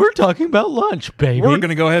 la. Well, we're talking about lunch, baby. We're going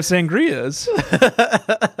to go have sangrias.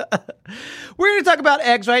 We're going to talk about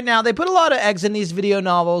eggs right now. They put a lot of eggs in these video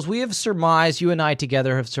novels. We have surmised, you and I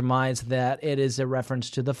together have surmised that it is a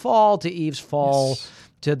reference to the fall, to Eve's fall,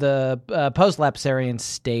 to the post-lapsarian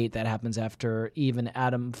state that happens after Eve and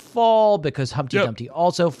Adam fall, because Humpty Dumpty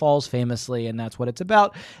also falls famously, and that's what it's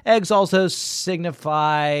about. Eggs also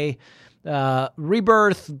signify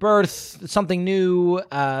rebirth, birth, something new,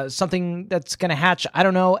 something that's going to hatch. I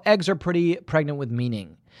don't know. Eggs are pretty pregnant with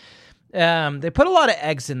meaning. They put a lot of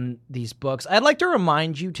eggs in these books. I'd like to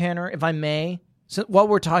remind you, Tanner, if I may, so while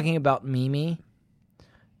we're talking about Mimi,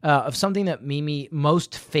 of something that Mimi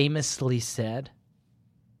most famously said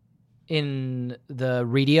in the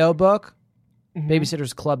radio book,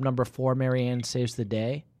 Babysitter's Club number 4, Marianne Saves the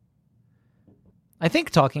Day. I think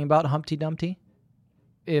talking about Humpty Dumpty,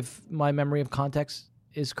 if my memory of context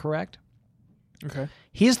is correct. Okay.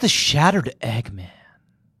 He is the shattered Eggman.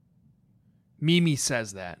 Mimi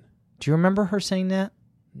says that. Do you remember her saying that?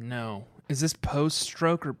 No. Is this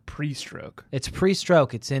post-stroke or pre-stroke? It's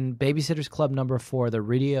pre-stroke. It's in Babysitter's Club number 4, the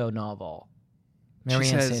radio novel.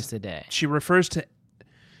 Marianne Saves the Day. She refers to...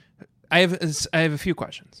 I have a few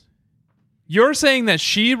questions. You're saying that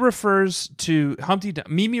she refers to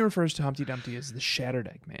Mimi refers to Humpty Dumpty as the shattered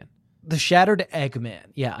Eggman. The shattered Eggman.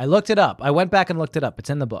 Yeah, I looked it up. I went back and looked it up. It's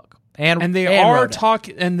in the book. And they are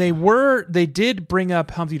talking, and they did bring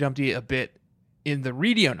up Humpty Dumpty a bit in the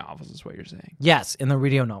radio novels, is what you're saying. Yes, in the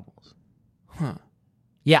radio novels. Huh.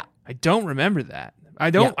 Yeah. I don't remember that.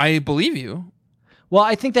 I believe you. Well,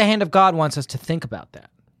 I think the hand of God wants us to think about that.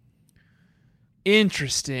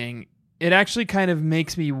 Interesting. It actually kind of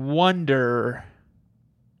makes me wonder,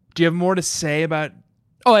 do you have more to say about...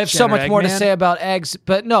 Oh, I have so much more to Eggman? say about eggs,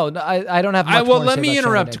 but no, I don't have much more to let say me about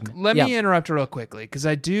interrupt. Shattered Eggman. Let me interrupt real quickly, because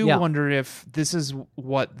I do Yeah. wonder if this is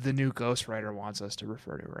what the new ghostwriter wants us to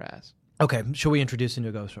refer to her as. Okay, shall we introduce a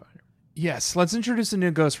new ghostwriter? Yes, let's introduce a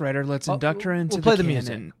new ghostwriter. Let's induct her into we'll play the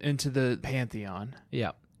canon, into the pantheon.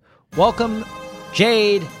 Yeah. Welcome,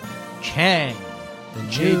 Jade Chang, the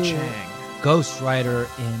Jade new Chang. ghostwriter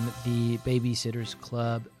in the Babysitter's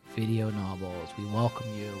Club video novels. We welcome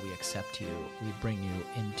you. We accept you. We bring you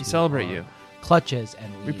into We celebrate our you. clutches,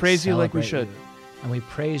 and We praise you like we celebrate should. you. And we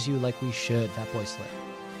praise you like we should. Fat Boy Slim.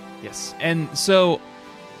 Yes. And so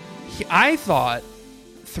I thought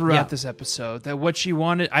throughout Yeah. this episode that what she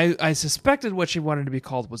wanted, I suspected what she wanted to be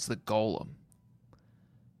called was the Golem.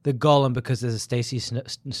 The Golem, because there's a Stacy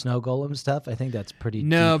Snow Golem stuff. I think that's pretty.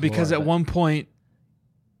 No, deep because lore, at but- one point,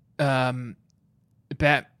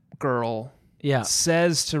 Batgirl yeah,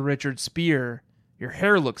 says to Richard Spear, "Your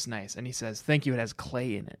hair looks nice," and he says, "Thank you. It has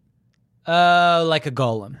clay in it, like a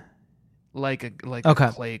golem. like a Okay.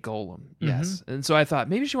 clay golem." Yes, and so I thought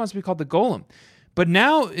maybe she wants to be called the Golem, but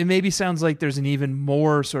now it maybe sounds like there's an even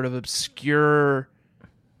more sort of obscure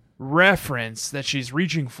reference that she's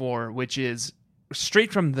reaching for, which is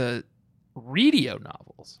straight from the radio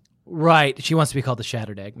novels, Right. She wants to be called the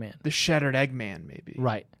Shattered Eggman. the Shattered Eggman, maybe.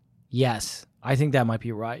 Right. Yes, I think that might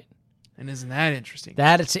be right. And isn't that interesting?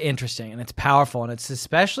 That it's interesting, and it's powerful, and it's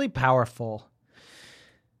especially powerful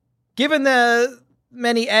given the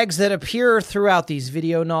many eggs that appear throughout these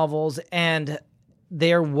video novels, and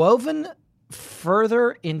they're woven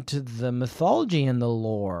further into the mythology and the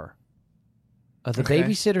lore of the Okay.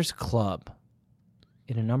 Babysitter's Club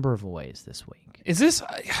in a number of ways this week. Is this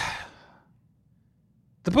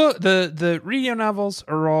the radio novels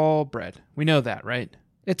are all bread? We know that, right?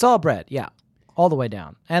 It's all bread, yeah, all the way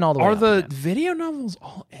down and all the way Are up the again. video novels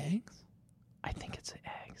all eggs? I think it's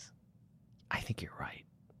eggs. I think you're right.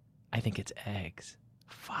 I think it's eggs.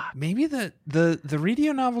 Fuck. Maybe the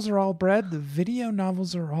radio novels are all bread. The video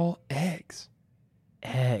novels are all eggs.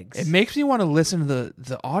 Eggs. It makes me want to listen to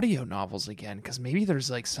the audio novels again, because maybe there's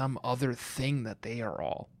like some other thing that they are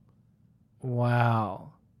all.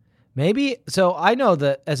 Wow. Maybe. So I know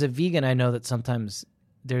that as a vegan, I know that sometimes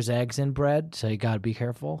there's eggs in bread, so you got to be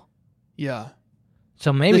careful. Yeah.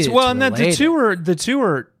 So maybe it's well, and that related. the two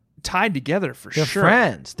are tied together for They're sure.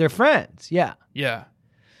 friends. They're friends. Yeah. Yeah.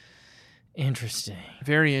 Interesting.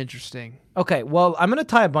 Very interesting. Okay. Well, I'm going to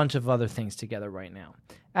tie a bunch of other things together right now.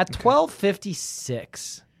 At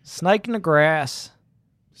 12:56, Snake in the Grass.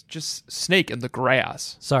 It's just snake in the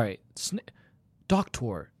grass. Sorry.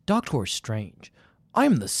 Doctor Strange.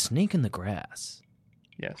 I'm the snake in the grass.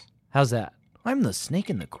 Yes. How's that? I'm the snake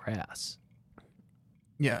in the grass.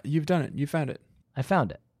 Yeah, you've done it. You found it. I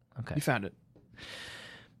found it. Okay. You found it.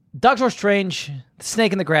 Doctor Strange, the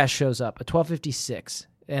snake in the grass, shows up at 12:56.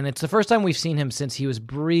 And it's the first time we've seen him since he was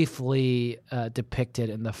briefly depicted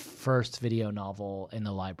in the first video novel in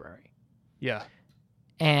the library. Yeah.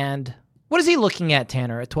 And what is he looking at,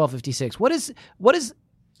 Tanner, at 12:56? What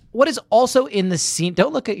is also in the scene?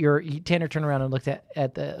 Don't look at Tanner turned around and looked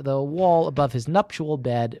at the wall above his nuptial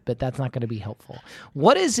bed, but that's not going to be helpful.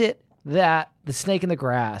 What is it that the snake in the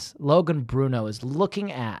grass, Logan Bruno, is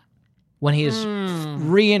looking at when he is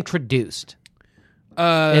reintroduced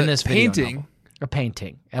in this video painting. novel? A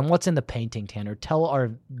painting. And what's in the painting, Tanner? Tell our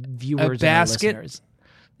viewers A basket. and our listeners.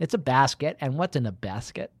 It's a basket. And what's in the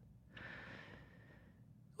basket?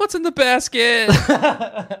 What's in the basket?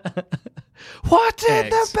 What's in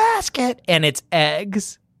the Eggs. basket? And it's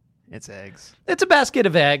eggs. It's eggs. It's a basket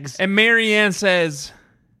of eggs. And Marianne says,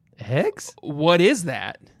 Eggs? "What is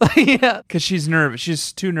that?" Yeah. Because she's nervous.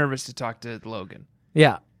 She's too nervous to talk to Logan.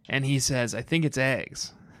 Yeah. And he says, "I think it's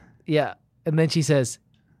eggs." Yeah. And then she says,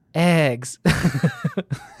 eggs.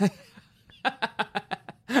 That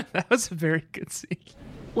was a very good scene.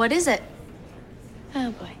 What is it?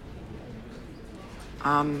 Oh boy.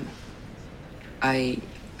 I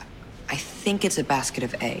think it's a basket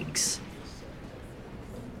of eggs.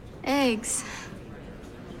 Eggs.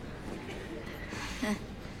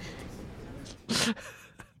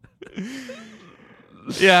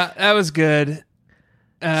 Yeah, that was good.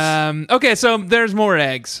 Okay, so there's more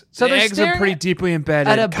eggs. So the they're eggs are staring pretty deeply embedded.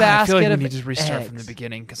 at a God, I feel like basket we of need to restart from the eggs.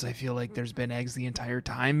 beginning, because I feel like there's been eggs the entire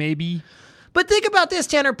time, maybe. But think about this,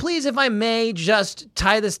 Tanner. Please, if I may just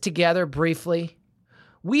tie this together briefly.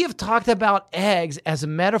 We have talked about eggs as a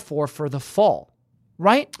metaphor for the fall,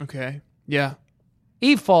 right? Okay. Yeah.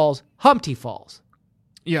 Eve falls, Humpty falls.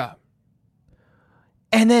 Yeah.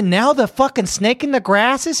 And then now the fucking snake in the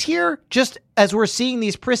grass is here, just as we're seeing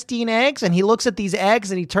these pristine eggs, and he looks at these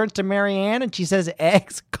eggs and he turns to Marianne and she says,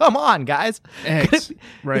 eggs? Come on, guys. Eggs.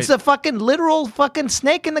 Right. It's a fucking literal fucking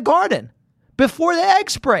snake in the garden before the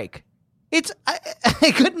eggs break. It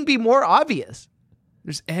couldn't be more obvious.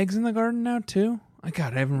 There's eggs in the garden now, too?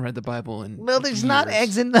 God, I haven't read the Bible in Well, there's not years.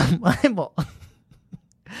 eggs in the Bible.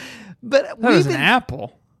 But That was an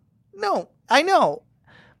apple. No, I know.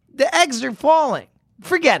 The eggs are falling.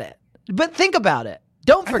 Forget it. But think about it.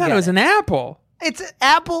 Don't I forget thought it was an apple. It's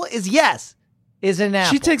apple is an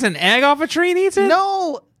apple. She takes an egg off a tree and eats it?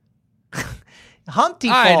 No, Humpty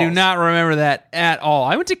Falls. I do not remember that at all.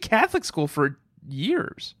 I went to Catholic school for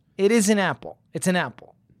years. It is an apple. It's an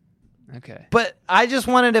apple. Okay. But I just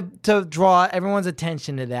wanted to draw everyone's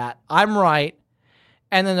attention to that. I'm right.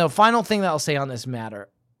 And then the final thing that I'll say on this matter,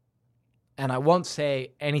 and I won't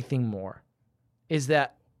say anything more, is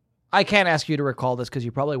that I can't ask you to recall this because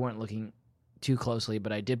you probably weren't looking too closely,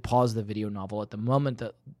 but I did pause the video novel at the moment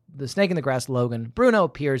that the snake in the grass, Logan, Bruno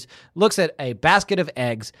appears, looks at a basket of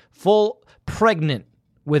eggs full, pregnant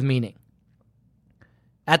with meaning.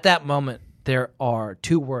 At that moment, there are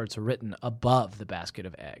 2 words written above the basket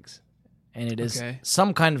of eggs. And it is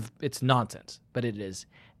some kind of, it's nonsense, but it is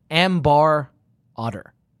Ambar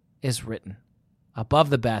Otter is written above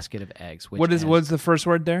the basket of eggs. What's the first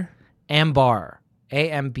word there? Ambar.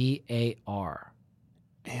 A-M-B-A-R.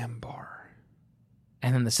 Ambar.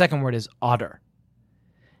 And then the second word is otter.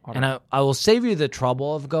 And I will save you the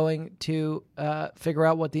trouble of going to figure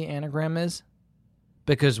out what the anagram is.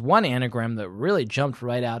 Because one anagram that really jumped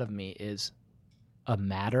right out of me is a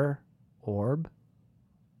matter orb.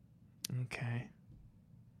 Okay.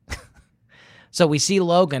 So we see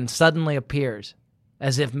Logan suddenly appears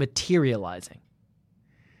as if materializing.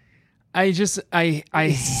 I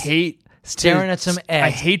hate staring at some eggs. I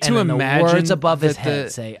hate to imagine the words above his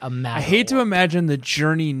head say a matter. I hate to imagine the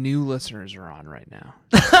journey new listeners are on right now.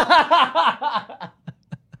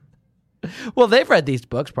 Well, they've read these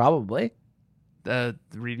books probably. The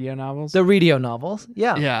radio novels? The radio novels,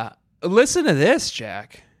 yeah. Yeah. Listen to this,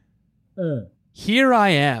 Jack. Here I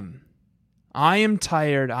am. I am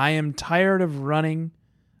tired. I am tired of running,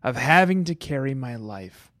 of having to carry my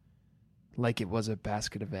life like it was a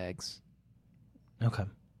basket of eggs. Okay.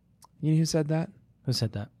 You know who said that? Who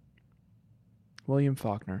said that? William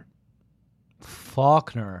Faulkner.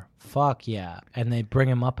 Faulkner. Fuck yeah. And they bring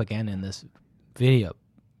him up again in this video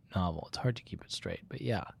novel. It's hard to keep it straight, but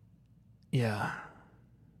yeah. Yeah.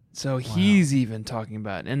 So he's even talking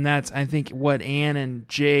about it. And that's, I think, what Anne and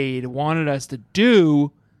Jade wanted us to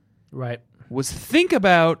do. Right. Was think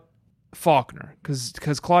about Faulkner.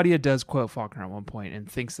 Because Claudia does quote Faulkner at one point and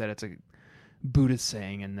thinks that it's a Buddhist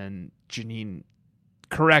saying. And then Janine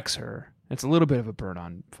corrects her. It's a little bit of a burn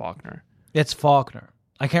on Faulkner. It's Faulkner.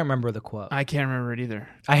 I can't remember the quote. I can't remember it either.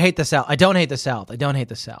 I hate the South. I don't hate the South. I don't hate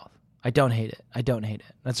the South. I don't hate it. I don't hate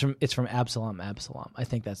it. It's from Absalom. I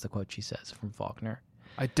think that's the quote she says from Faulkner.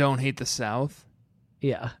 I don't hate the South.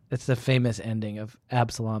 Yeah, it's the famous ending of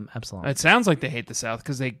Absalom. It sounds like they hate the South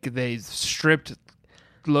because they stripped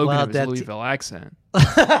Logan of his Louisville accent.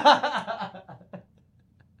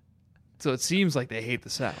 So it seems like they hate the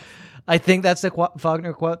South. I think that's the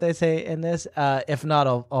Faulkner quote they say in this. If not,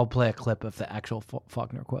 I'll play a clip of the actual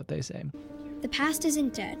Faulkner quote they say. The past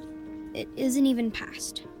isn't dead. It isn't even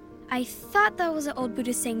past. I thought that was an old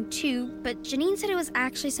Buddhist saying too, but Janine said it was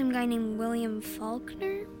actually some guy named William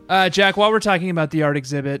Faulkner. Jack, while we're talking about the art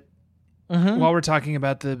exhibit, while we're talking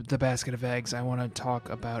about the basket of eggs, I want to talk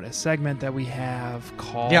about a segment that we have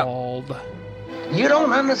called... Yep. You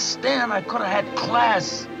don't understand. I could have had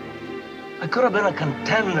class. I could have been a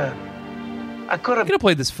contender. I could have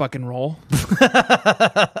played this fucking role.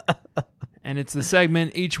 And it's the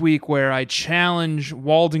segment each week where I challenge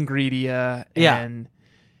Walden Greedia and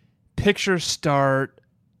Picture Start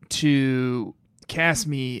to cast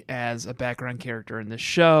me as a background character in the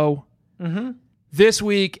show. This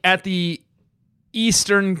week at the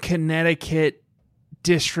Eastern Connecticut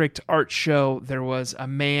District Art Show, there was a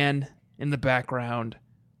man in the background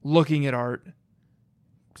looking at art,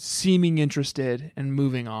 seeming interested and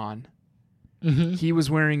moving on. He was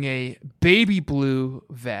wearing a baby blue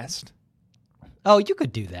vest. Oh, you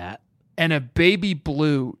could do that. And a baby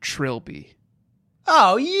blue trilby.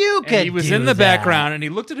 Oh, you could. And he was in the background, and he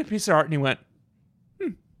looked at a piece of art, and he went,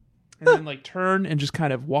 and then turned and just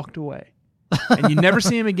kind of walked away. And you never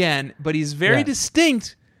see him again, but he's very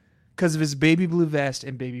distinct because of his baby blue vest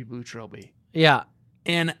and baby blue trilby. Yeah.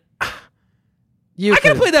 And I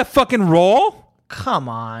could play that fucking role. Come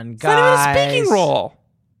on, guys. It's not even a speaking role.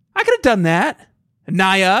 I could have done that.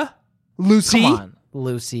 Naia, Lucy. Come on,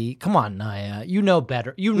 Lucy. Come on, Naia. You know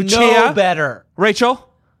better. Lucia, know better.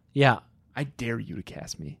 Rachel. Yeah. I dare you to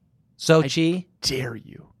cast me. Sochi. I dare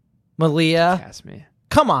you. Malia. Cast me.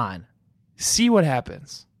 Come on. See what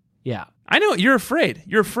happens. Yeah. I know. You're afraid.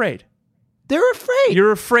 You're afraid. They're afraid.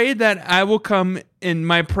 You're afraid that I will come and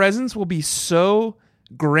my presence will be so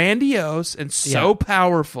grandiose and so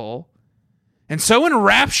powerful and so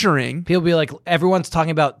enrapturing. People be like, everyone's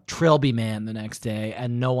talking about Trilby Man the next day,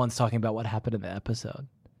 and no one's talking about what happened in the episode.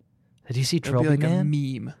 Did you see Trilby like Man? A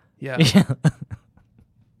meme. Yeah.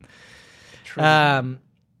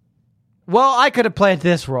 Well, I could have played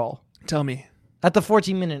this role. Tell me. At the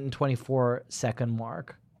 14-minute and 24-second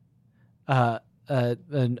mark,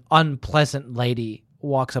 an unpleasant lady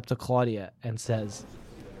walks up to Claudia and says,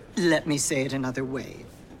 Let me say it another way.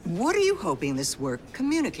 What are you hoping this work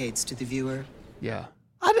communicates to the viewer? Yeah.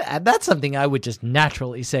 that's something I would just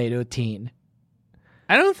naturally say to a teen.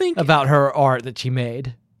 I don't think about her art that she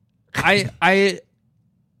made. I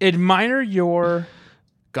admire your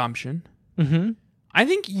gumption. Mm-hmm. I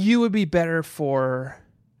think you would be better for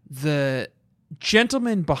the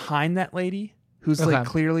gentleman behind that lady who's like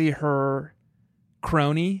clearly her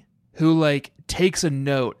crony who like takes a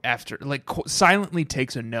note after like silently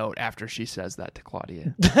takes a note after she says that to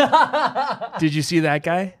Claudia. Did you see that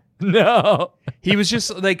guy? No. He was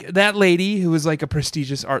just like that lady who was like a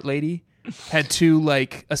prestigious art lady had two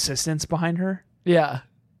like assistants behind her. Yeah.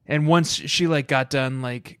 And once she like got done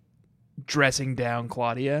like dressing down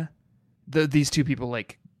Claudia, these two people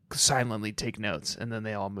like silently take notes and then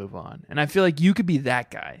they all move on. And I feel like you could be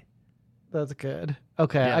that guy. That's good.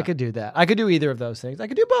 Okay, Yeah. I could do that. I could do either of those things. I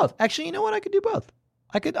could do both. Actually, you know what? I could do both.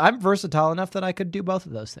 I'm versatile enough that I could do both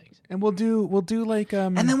of those things. And we'll do like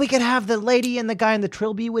And then we could have the lady and the guy in the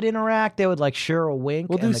trilby would interact. They would like share a wink.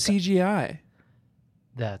 we'll do CGI.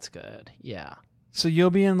 That's good. Yeah. So you'll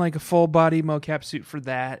be in like a full body mocap suit for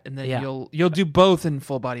that, and then Yeah. you'll do both in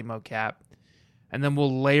full body mocap, and then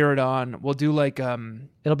we'll layer it on. We'll do like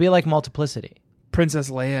It'll be like Multiplicity. Princess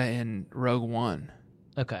Leia in Rogue One.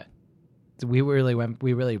 Okay. So we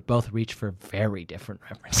really both reached for very different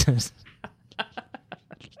references.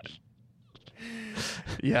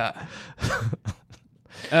 Yeah.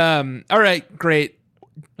 All right, great.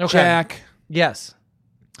 Okay. Jack, Yes.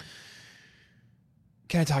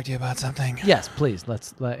 can I talk to you about something? Yes, please.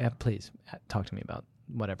 Please talk to me about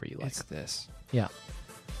whatever you like. It's this. Yeah.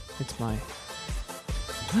 It's my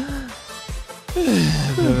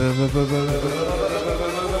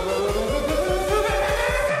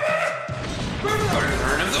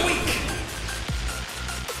burn of the week.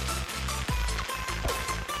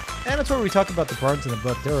 And that's where we talk about the burns in the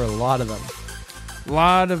book. There are a lot of them. A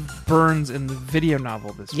lot of burns in the video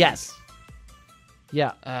novel this Yes.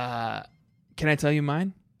 Yeah. week. Can I tell you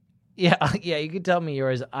mine? Yeah. Yeah. You can tell me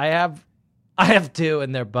yours. I have two,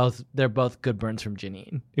 and they're both good burns from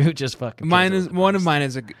Janine, who just fucking. Mine kills is it with one burns. of mine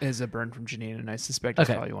is a burn from Janine, and I suspect it's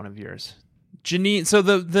Okay. probably one of yours. Janine. So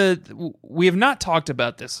the we have not talked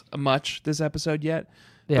about this much this episode yet,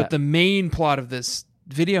 Yeah. but the main plot of this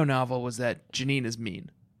video novel was that Janine is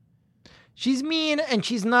mean. She's mean, and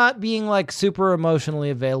she's not being like super emotionally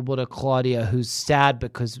available to Claudia, who's sad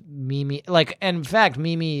because Mimi, like, and in fact,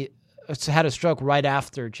 Mimi had a stroke right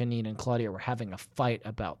after Janine and Claudia were having a fight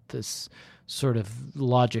about this sort of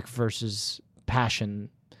logic versus passion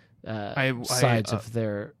sides of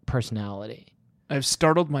their personality. I've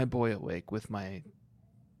startled my boy awake with my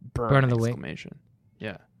burn of the week? exclamation.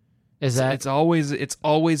 Yeah, Is that it's always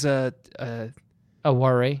a a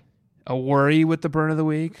worry? with the burn of the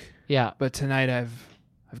week. Yeah, But tonight I've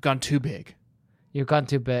gone too big. you've gone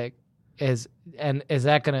too big. Is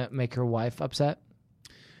that gonna make your wife upset?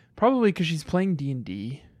 Probably because she's playing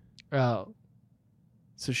D&D, Oh,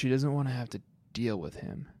 so she doesn't want to have to deal with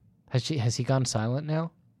him. has he gone silent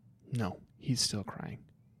now? No, he's still crying.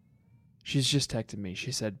 She's just texted me.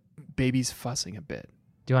 She said, "Baby's fussing a bit."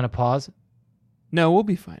 Do you want to pause? No, we'll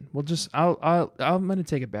be fine. We'll just I'm gonna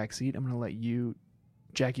take a back seat. I'm gonna let you,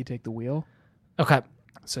 Jackie, take the wheel. Okay.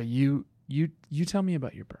 So you tell me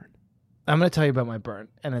about your burn. I'm going to tell you about my burn,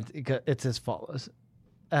 and it's as follows.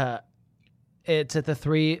 It's at the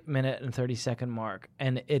 3-minute and 30-second mark,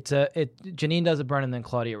 and Janine does a burn, and then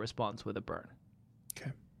Claudia responds with a burn.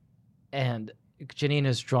 Okay. And Janine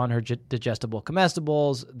has drawn her digestible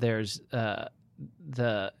comestibles. There's a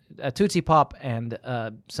Tootsie Pop and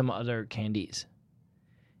some other candies.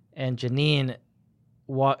 And Janine...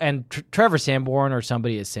 Trevor Sanborn or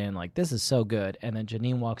somebody is saying, like, this is so good. And then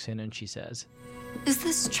Janine walks in and she says, Is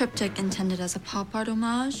this triptych intended as a pop art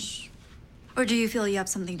homage? Or do you feel you have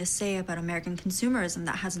something to say about American consumerism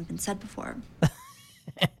that hasn't been said before?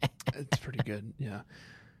 It's pretty good, yeah.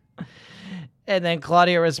 and then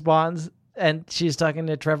Claudia responds, and she's talking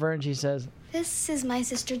to Trevor, and she says, This is my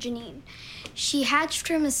sister Janine. She hatched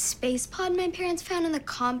from a space pod my parents found in the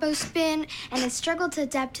compost bin and has struggled to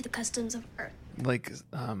adapt to the customs of Earth. Like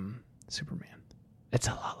Superman. it's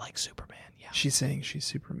a lot like Superman. Yeah. She's saying she's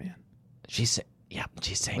Superman. She's saying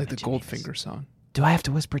Like the that Janine is- Goldfinger song. Do I have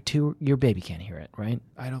to whisper too? Your baby can't hear it, right?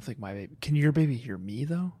 I don't think my baby... Can your baby hear me,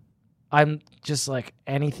 though? I'm just like,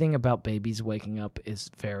 anything about babies waking up is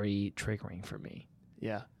very triggering for me.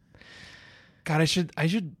 Yeah. God, I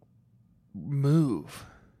should move.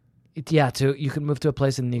 So you can move to a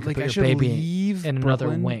place and you can put your baby in another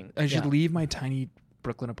wing. I should leave my tiny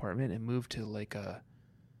Brooklyn apartment and move to like a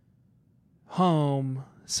home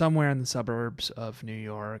somewhere in the suburbs of New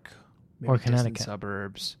York, maybe or Connecticut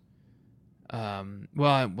suburbs.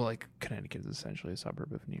 Like Connecticut is essentially a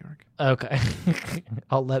suburb of New York. Okay.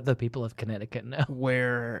 I'll let the people of Connecticut know.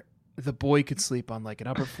 Where the boy could sleep on like an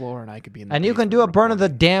upper floor and I could be in the and you can do a burn of the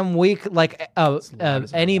damn week like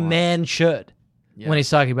any man should when he's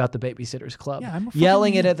talking about the Babysitter's Club. Yeah, I'm a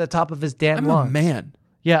yelling man. it at the top of his damn lungs. I'm a man.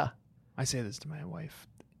 Yeah. I say this to my wife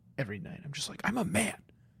every night. I'm just like, I'm a man.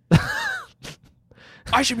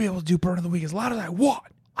 I should be able to do burn of the week as loud as I want.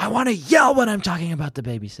 I want to yell when I'm talking about the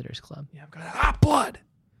Babysitter's Club. Yeah, I've got hot blood.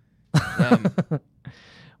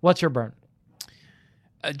 What's your burn?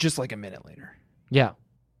 Just like a minute later. Yeah.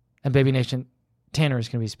 And Baby Nation, Tanner is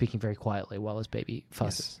going to be speaking very quietly while his baby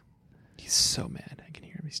fusses. Yes. He's so mad. I can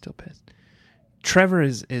hear him. He's still pissed. Trevor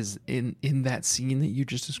is in that scene that you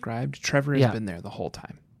just described. Trevor has been there the whole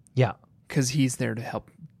time. Yeah. Because he's there to help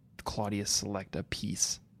Claudia select a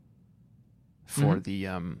piece for the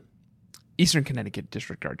Eastern Connecticut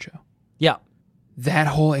District Guard show. Yeah. That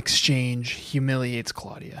whole exchange humiliates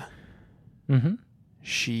Claudia. Mm-hmm.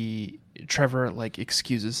 Trevor like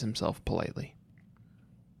excuses himself politely.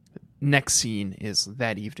 Next scene is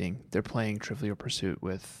that evening. They're playing Trivial Pursuit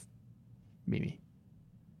with Mimi.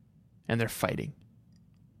 And they're fighting.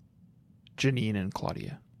 Janine and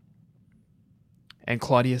Claudia. And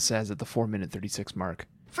Claudia says at the 4-minute 36 mark,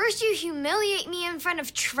 "First you humiliate me in front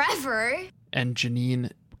of Trevor." And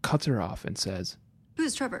Janine cuts her off and says,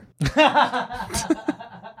 "Who's Trevor?"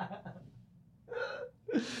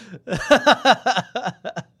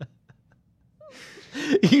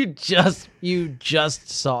 You just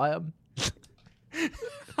saw him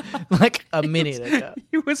like a minute ago.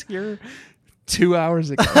 He was here 2 hours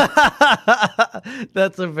ago.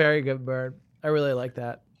 That's a very good burn. I really like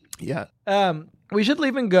that. Yeah. We should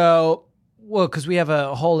leave and go. Well, because we have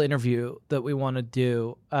a whole interview that we want to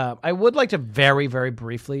do. I would like to very, very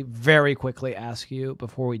briefly, very quickly ask you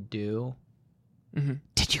before we do. Mm-hmm.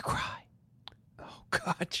 Did you cry? Oh,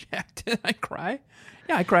 God, Jack. Did I cry?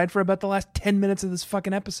 Yeah, I cried for about the last 10 minutes of this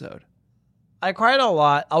fucking episode. I cried a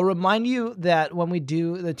lot. I'll remind you that when we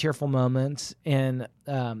do the tearful moments in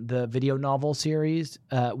the video novel series,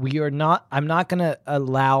 I'm not going to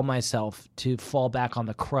allow myself to fall back on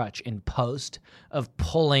the crutch in post of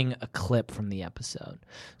pulling a clip from the episode.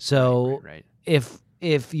 So right. if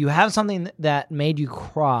you have something that made you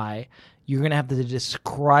cry, you're going to have to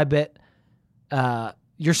describe it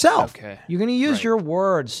yourself. Okay. You're going to use your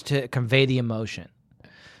words to convey the emotion.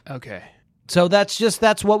 Okay. So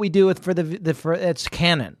that's what we do for it's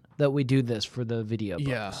canon that we do this for the video books.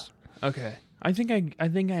 Yeah. Okay. I think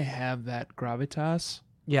I have that gravitas.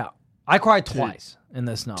 Yeah. I cried twice in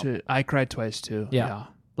this novel. I cried twice too. Yeah.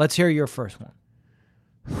 Let's hear your first one.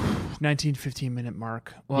 19-15-minute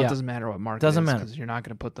mark. Well, it doesn't matter what mark doesn't it is matter because you're not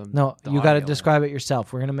going to put them. No, you got to describe it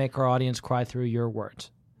yourself. We're going to make our audience cry through your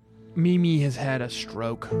words. Mimi has had a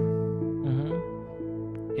stroke. Mm-hmm.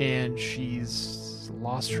 And she's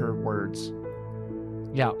lost her words.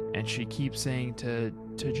 Yeah. And she keeps saying to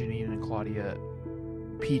Janine and Claudia,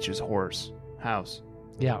 Peach's horse house.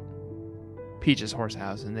 Yeah. Peach's horse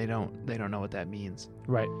house, and they don't know what that means.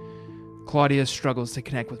 Right. Claudia struggles to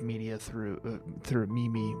connect with media through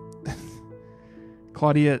Mimi.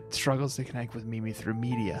 Claudia struggles to connect with Mimi through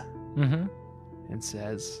media. Mm-hmm. And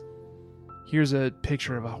says, here's a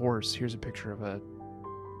picture of a horse. Here's a picture of a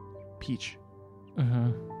peach.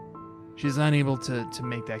 Mm-hmm. She's unable to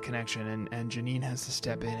make that connection, and Janine has to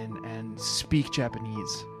step in and speak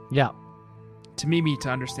Japanese. Yeah. To Mimi to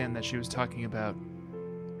understand that she was talking about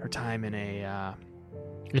her time in a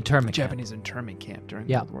Japanese internment camp during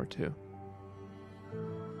World War II.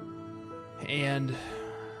 And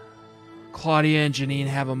Claudia and Janine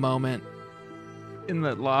have a moment in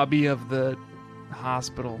the lobby of the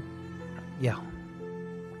hospital. Yeah.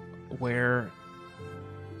 Where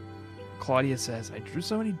Claudia says, I drew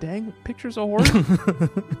so many dang pictures of horses.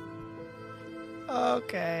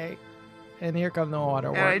 Okay. And here come the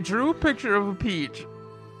waterworks. And I drew a picture of a peach.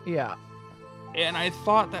 Yeah. And I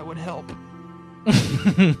thought that would help.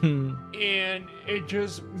 And it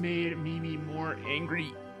just made Mimi more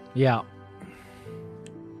angry. Yeah.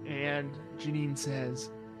 And Janine says,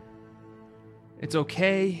 it's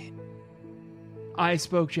okay. I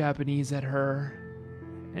spoke Japanese at her.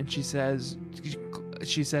 And she says,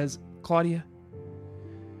 Claudia,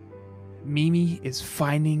 Mimi is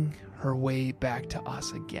finding her way back to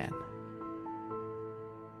us again.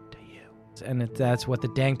 To you. And that's what the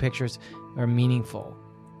dang pictures are meaningful.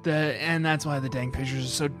 And that's why the dang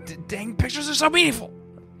pictures are so meaningful.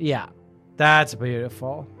 Yeah, that's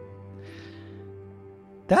beautiful.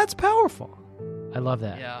 That's powerful. I love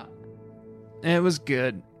that. Yeah. It was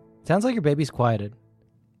good. Sounds like your baby's quieted.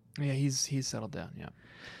 Yeah, he's settled down, yeah.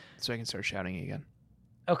 So I can start shouting again.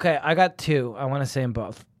 Okay, I got 2. I want to say them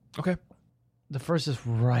both. Okay. The first is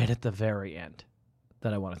right at the very end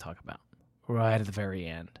that I want to talk about. Right at the very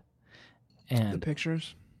end. And the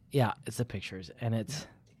pictures? Yeah, it's the pictures. And it's...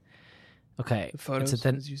 Okay, the photos, it's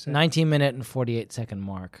at as you said. 19-minute and 48-second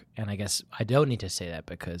mark. And I guess I don't need to say that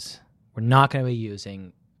because we're not going to be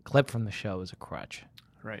using a clip from the show as a crutch.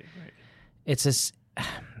 Right. It's this...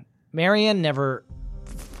 Marianne never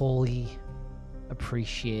fully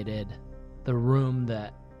appreciated the room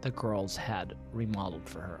that the girls had remodeled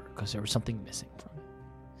for her because there was something missing from it.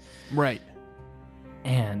 Right.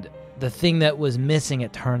 And the thing that was missing,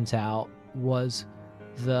 it turns out, was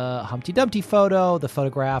the Humpty Dumpty photo, the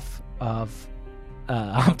photograph of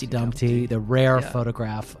Humpty Dumpty, the rare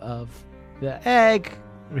photograph of the egg,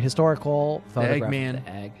 historical photograph of the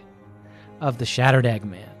egg, of the shattered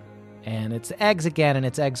Eggman. And it's eggs again, and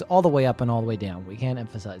it's eggs all the way up and all the way down. We can't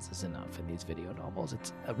emphasize this enough in these video novels.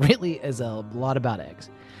 It really is a lot about eggs.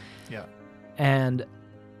 Yeah. And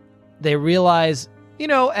they realize,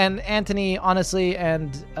 and Anthony, honestly,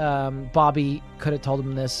 and Bobby could have told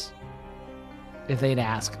him this if they'd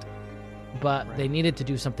asked. But they needed to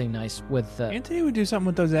do something nice with... Anthony would do something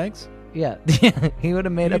with those eggs. Yeah. He would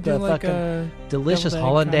have made up a like fucking delicious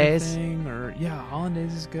hollandaise. Kind of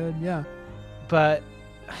hollandaise is good, yeah. But...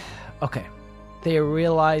 Okay, they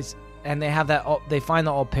realize, and they have that. They find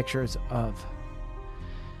the old pictures of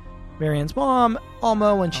Marianne's mom,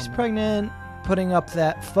 Alma, when she's pregnant, putting up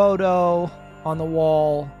that photo on the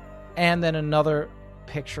wall, and then another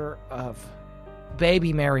picture of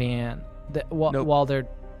baby Marianne while they're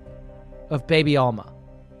of baby Alma.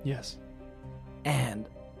 Yes, and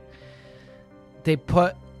they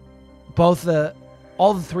put all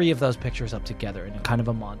the 3 of those pictures up together in kind of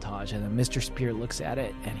a montage, and then Mr. Spear looks at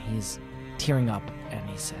it, and he's tearing up, and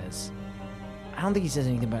he says, I don't think he says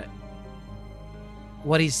anything, but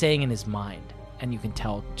what he's saying in his mind, and you can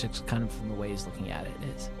tell just kind of from the way he's looking at it,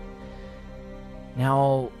 is,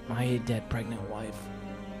 now my dead pregnant wife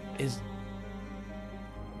is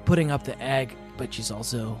putting up the egg, but she's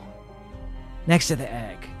also next to the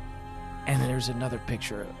egg, and there's another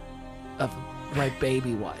picture of my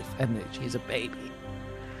baby wife, and that she's a baby.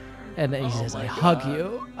 And then he says, I hug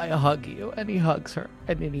you, and he hugs her,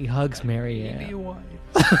 and then he hugs Marianne. Baby wife.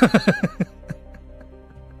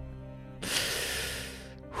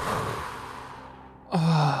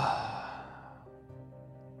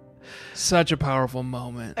 Such a powerful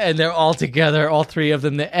moment. And they're all together, all 3 of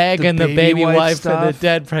them, the egg and the baby wife and the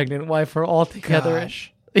dead pregnant wife are all together.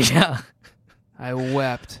 Gosh. Yeah. I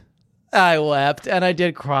wept, and I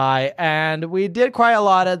did cry, and we did cry a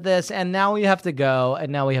lot at this, and now we have to go,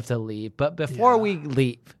 and now we have to leave. But before we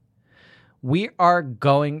leave, we are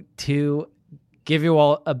going to give you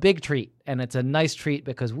all a big treat, and it's a nice treat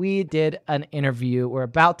because we did an interview. We're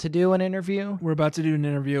about to do an interview.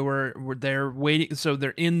 Where they're waiting, so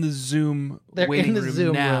they're in the Zoom waiting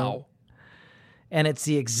room now. And it's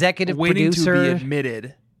the executive waiting producer. to be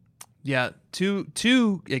admitted. Yeah,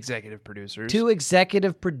 two executive producers. 2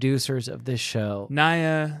 executive producers of this show.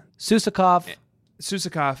 Naia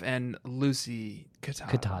Cucukov and Lucy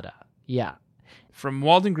Kitada. Yeah. From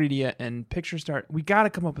Walden Greedia and Picture Start. We got to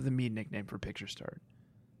come up with a mean nickname for Picture Start.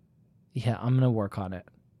 Yeah, I'm going to work on it.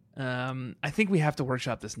 I think we have to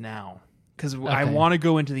workshop this now because I want to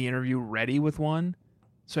go into the interview ready with one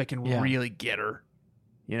so I can really get her,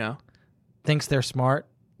 Thinks they're smart.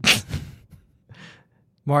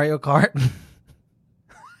 Mario Kart.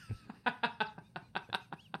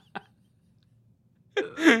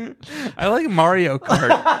 I like Mario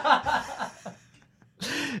Kart.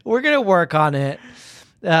 We're going to work on it.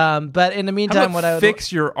 But in the meantime, what I would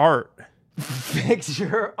fix your art. Fix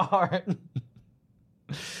your art.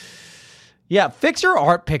 Yeah, fix your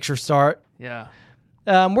art, Picture Start. Yeah.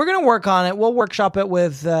 We're gonna work on it. We'll workshop it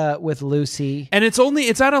with Lucy. And it's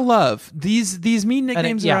out of love. These mean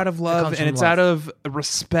nicknames are out of love, and it's out of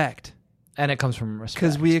respect. And it comes from respect.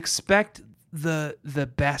 Because we expect the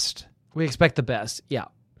best. We expect the best, yeah.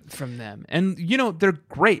 From them. And they're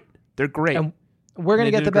great. They're great. And we're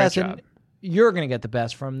gonna get the best, and you're gonna get the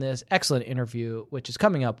best from this excellent interview, which is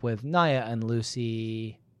coming up with Naia and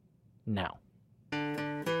Lucy now.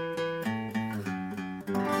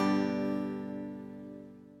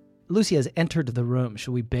 Lucy has entered the room.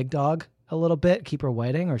 Should we big dog a little bit, keep her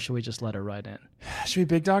waiting, or should we just let her right in? Should we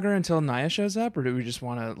big dog her until Naia shows up, or do we just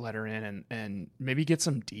want to let her in and maybe get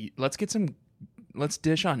some let's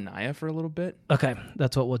dish on Naia for a little bit? Okay,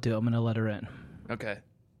 that's what we'll do. I'm going to let her in. Okay.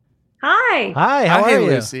 Hi. Hi, how are you?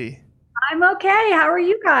 Lucy. I'm okay. How are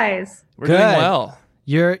you guys? We're doing well.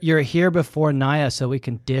 You're here before Naia, so we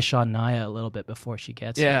can dish on Naia a little bit before she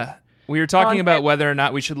gets here. Yeah. We were talking about whether or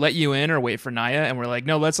not we should let you in or wait for Naia, and we're like,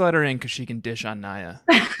 no, let's let her in because she can dish on Naia.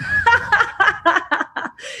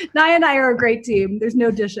 Naia and I are a great team. There's no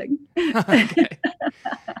dishing. Okay.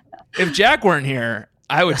 If Jack weren't here,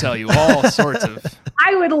 I would tell you all sorts of...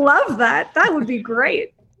 I would love that. That would be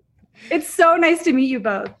great. It's so nice to meet you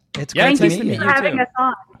both. It's great Thank to meet you you. for having us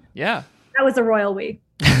on. Yeah. That was a royal we.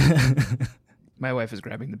 My wife is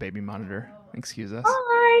grabbing the baby monitor. Excuse us.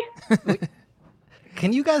 Hi.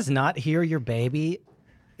 Can you guys not hear your baby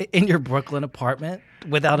in your Brooklyn apartment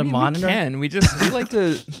without a monitor? We can.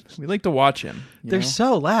 We like to watch him. They're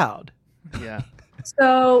so loud. Yeah.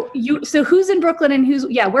 So who's in Brooklyn and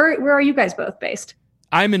where are you guys both based?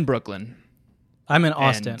 I'm in Brooklyn. I'm in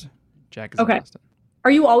Austin. And Jack is in Austin. Are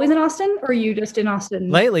you always in Austin or are you just in Austin?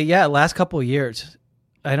 Lately, yeah, last couple of years.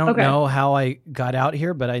 I don't know how I got out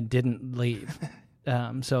here, but I didn't leave.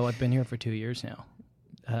 So I've been here for 2 years now.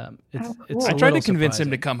 It's I tried to convince him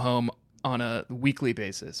to come home on a weekly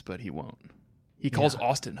basis, but he won't. He calls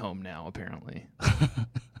Austin home now, apparently.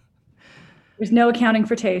 There's no accounting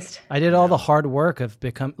for taste. I did all the hard work of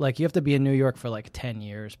you have to be in New York for like 10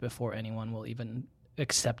 years before anyone will even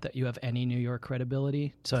accept that you have any New York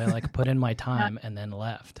credibility. So I put in my time and then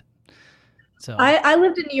left. So I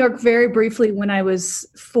lived in New York very briefly when I was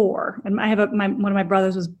 4, and I have one of my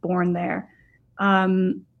brothers was born there.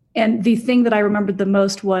 And the thing that I remembered the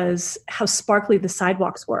most was how sparkly the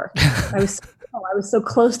sidewalks were. I was so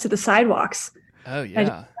close to the sidewalks. Oh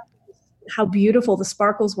yeah. How beautiful the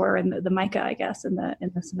sparkles were in the mica, I guess, in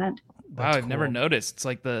the cement. Wow, I've never noticed. It's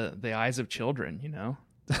like the eyes of children, So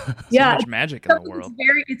yeah, much magic in the world.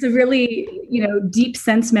 It's a really, deep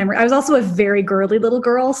sense memory. I was also a very girly little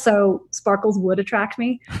girl, so sparkles would attract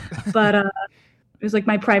me. But it was like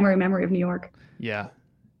my primary memory of New York. Yeah.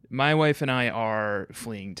 My wife and I are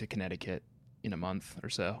fleeing to Connecticut in a month or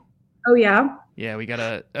so. Oh, yeah? Yeah, we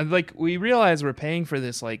gotta, we realize we're paying for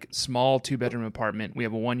this, small 2-bedroom apartment. We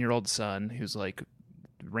have a 1-year-old son who's,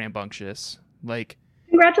 rambunctious.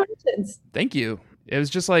 Congratulations. Thank you. It was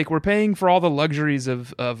just we're paying for all the luxuries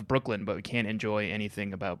of Brooklyn, but we can't enjoy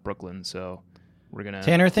anything about Brooklyn, so we're gonna...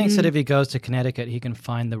 Tanner thinks that if he goes to Connecticut, he can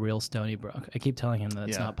find the real Stony Brook. I keep telling him that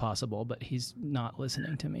it's not possible, but he's not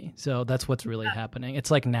listening to me. So that's what's really happening.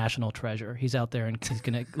 It's like national treasure. He's out there and he's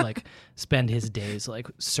gonna spend his days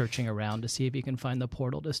searching around to see if he can find the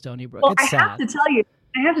portal to Stony Brook. Well, it's sad.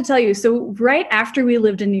 I have to tell you. So right after we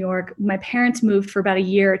lived in New York, my parents moved for about a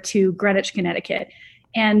year to Greenwich, Connecticut.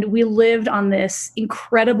 And we lived on this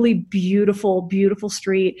incredibly beautiful, beautiful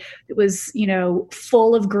street. It was,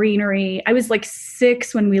 full of greenery. I was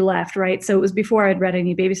 6 when we left, right? So it was before I had read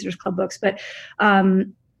any Babysitter's Club books. But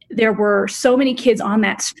there were so many kids on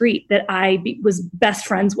that street that I was best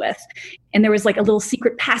friends with. And there was a little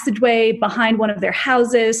secret passageway behind one of their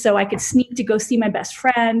houses, so I could sneak to go see my best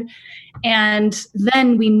friend. And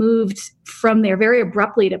then we moved from there very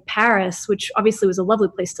abruptly to Paris, which obviously was a lovely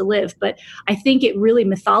place to live. But I think it really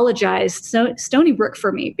mythologized Stony Brook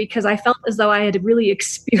for me, because I felt as though I had really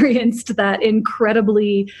experienced that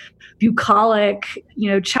incredibly bucolic,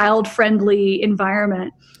 child-friendly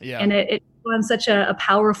environment. Yeah. And it on such a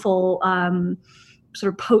powerful,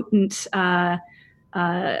 sort of potent,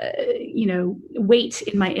 weight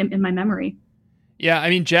in my memory. Yeah, I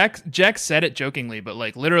mean, Jack said it jokingly, but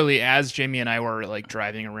literally, as Jamie and I were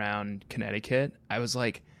driving around Connecticut, I was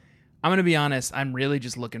like, I'm gonna be honest, I'm really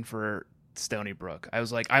just looking for Stony Brook. I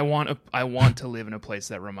was like, I want to live in a place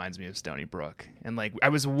that reminds me of Stony Brook, and I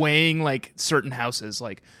was weighing certain houses,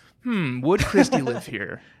 would Christy live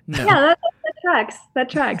here? No. Yeah, that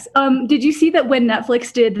tracks. Did you see that when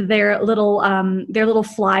Netflix did their little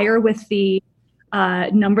flyer with the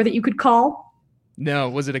number that you could call? No,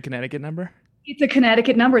 was it a Connecticut number? It's a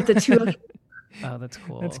Connecticut number. It's a 203. Oh, that's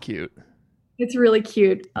cool. That's cute. It's really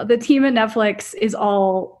cute. The team at Netflix is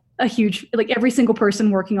all a huge, every single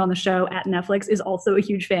person working on the show at Netflix is also a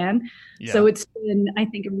huge fan. Yeah. So it's been, I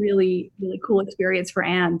think, a really, really cool experience for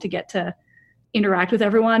Anne to get to interact with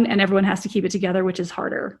everyone, and everyone has to keep it together, which is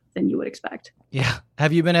harder than you would expect. Yeah.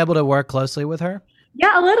 Have you been able to work closely with her?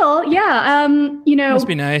 Yeah, a little. Yeah. Must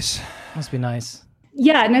be nice.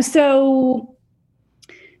 Yeah. No,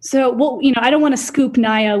 so well, I don't want to scoop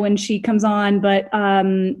Naia when she comes on, but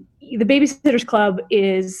the Babysitter's Club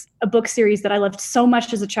is a book series that I loved so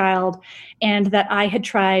much as a child, and that I had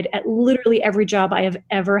tried at literally every job I have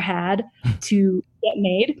ever had to get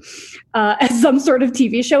made as some sort of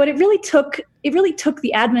TV show. And it really took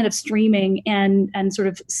the advent of streaming and sort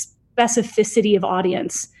of specificity of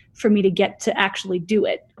audience for me to get to actually do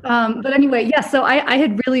it. But anyway, yeah, so I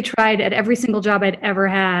had really tried at every single job I'd ever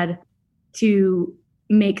had to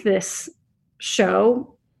make this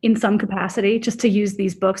show in some capacity, just to use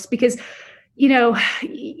these books, because,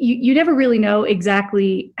 you never really know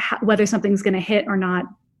exactly whether something's going to hit or not.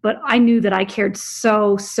 But I knew that I cared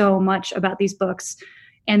so much about these books,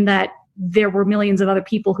 and that there were millions of other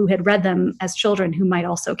people who had read them as children who might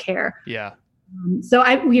also care. Yeah. So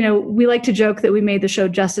we like to joke that we made the show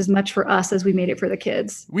just as much for us as we made it for the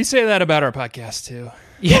kids. We say that about our podcast too.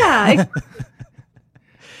 Yeah.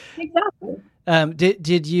 Exactly.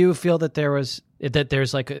 Did you feel that there's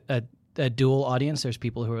like a dual audience? There's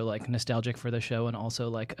people who are like nostalgic for the show, and also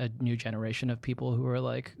like a new generation of people who are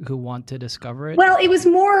like, who want to discover it? Well, it was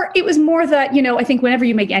more that, I think whenever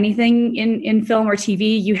you make anything in film or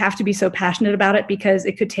TV, you have to be so passionate about it because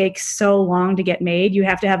it could take so long to get made. You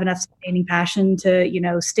have to have enough sustaining passion to,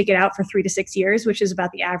 stick it out for 3 to 6 years, which is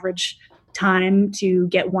about the average time to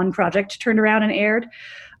get one project turned around and aired.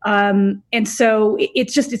 And so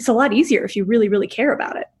it's a lot easier if you really, really care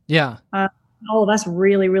about it. Yeah. All of us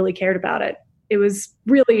really, really cared about it. It was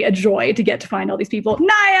really a joy to get to find all these people.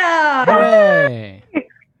 Naia! Hooray!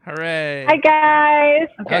 Hooray! Hi, guys.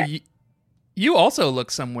 Okay. You also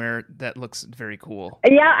look somewhere that looks very cool.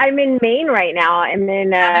 Yeah, I'm in Maine right now. I'm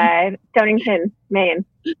in Stonington, Maine.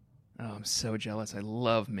 Oh, I'm so jealous. I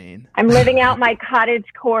love Maine. I'm living out my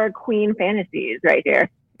cottagecore queen fantasies right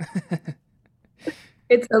here.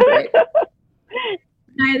 It's so great.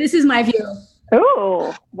 Naia, this is my view.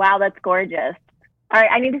 Ooh, wow, that's gorgeous. All right,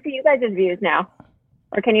 I need to see you guys' views now.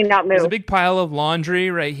 Or can you not move? There's a big pile of laundry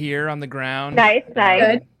right here on the ground. Nice.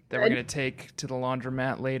 That we're going to take to the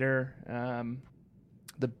laundromat later.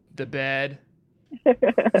 The bed. I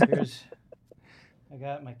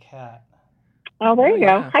got my cat. Oh, there you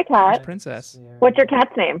go. Hi, cat. Princess. What's your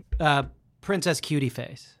cat's name? Princess Cutie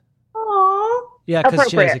Face. Aww. Yeah, because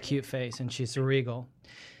she has a cute face and she's regal.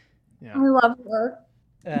 Yeah. I love her.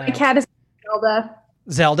 My cat is Zelda.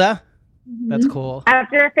 Zelda? Mm-hmm. That's cool.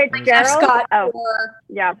 After Fitzgerald? F. Scott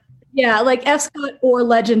yeah. Yeah, like F. Scott or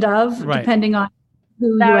Legend of, right, depending on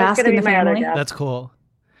who you ask in the family. That's cool.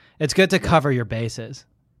 It's good to cover your bases.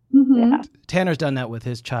 Mm-hmm. Yeah. Tanner's done that with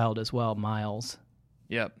his child as well, Miles.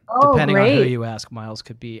 Yep. Oh, depending great. on who you ask, Miles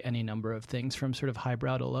could be any number of things, from sort of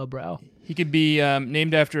highbrow to lowbrow. He could be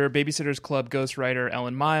named after Babysitter's Club ghostwriter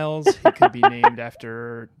Ellen Miles. He could be named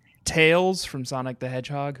after Tails from Sonic the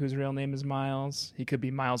Hedgehog, whose real name is Miles. He could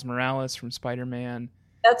be Miles Morales from Spider-Man.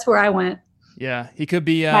 That's where I went. Yeah, he could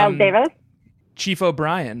be Miles Davis? Chief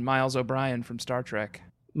O'Brien, Miles O'Brien from Star Trek.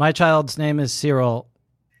 My child's name is Cyril,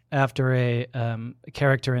 after a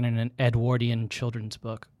character in an Edwardian children's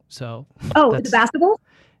book. So, the basketball?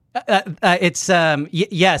 It's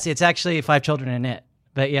yes, it's actually 5 children in it.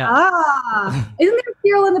 But yeah, isn't there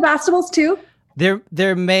Cyril in the Bastables too?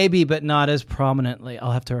 There may be, but not as prominently.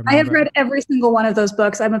 I'll have to remember. I have read every single one of those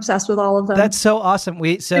books. I'm obsessed with all of them. That's so awesome.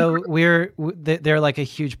 They're like a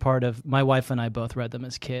huge part of, my wife and I both read them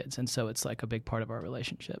as kids, and so it's like a big part of our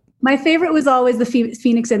relationship. My favorite was always the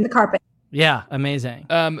Phoenix in the Carpet. Yeah, amazing.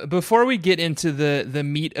 Before we get into the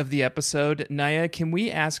meat of the episode, Naia, can we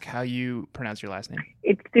ask how you pronounce your last name?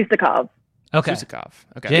 It's Cucukov. Okay. Cucukov.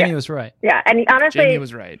 Okay. Jamie was right. Yeah, and honestly, Jamie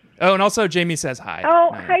was right. Oh, and also Jamie says hi.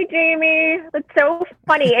 Oh, Naia. hi, Jamie. That's so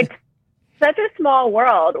funny. It's such a small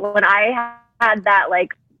world. When I had that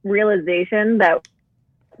realization that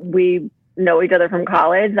we know each other from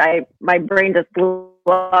college, my brain just blew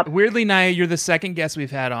up. Weirdly, Naia, you're the second guest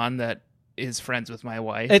we've had on that is friends with my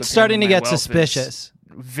wife. It's starting to get suspicious.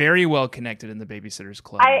 Very well connected in the Babysitter's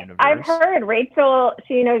Club universe. I've heard Rachel.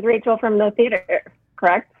 She knows Rachel from the theater,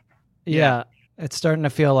 correct? Yeah, it's starting to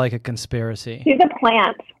feel like a conspiracy. She's a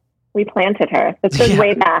plant. We planted her. This goes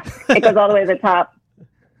way back. It goes all the way to the top.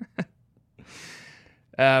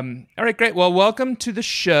 All right, great. Well, welcome to the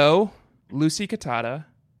show, Lucy Kitada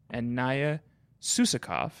and Naia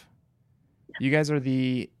Cucukov. You guys are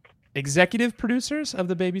the executive producers of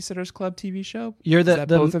the Babysitter's Club TV show. You're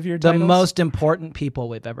both of your titles? most important people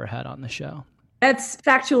we've ever had on the show. That's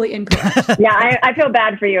factually incorrect. Yeah, I feel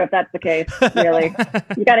bad for you if that's the case. Really,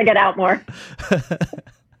 you got to get out more.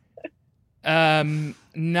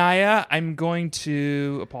 Naia, I'm going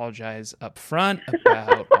to apologize up front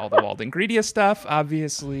about all the Walden Greedia stuff.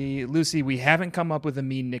 Obviously, Lucy, we haven't come up with a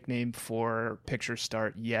mean nickname for Picture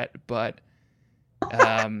Start yet, but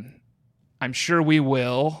I'm sure we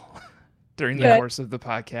will during the course of the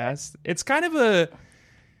podcast. It's kind of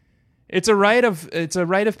it's a rite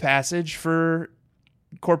of passage for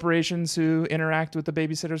corporations who interact with the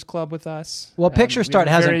Babysitter's Club with us. Well, Picture Start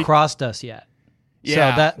hasn't crossed us yet.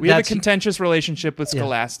 Yeah, so we have a contentious relationship with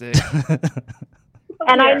Scholastic.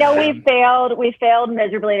 And I know we failed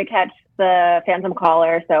miserably to catch the Phantom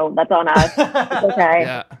Caller, so that's on us. It's okay.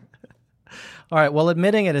 Yeah. All right. Well,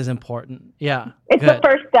 admitting it is important. Yeah. It's good. the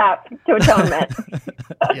first step to atonement.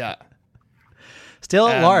 Yeah. Still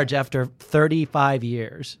at large after 35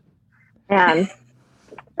 years. Man,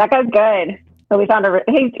 that guy's good. So we found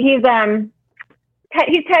he's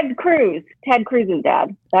Ted Cruz. Ted Cruz's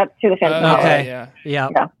dad. That's who the Phantom Caller is. Okay. Yeah.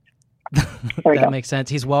 There we That go. makes sense.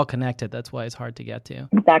 He's well connected. That's why it's hard to get to.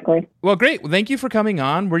 Exactly. Well, great. Well, thank you for coming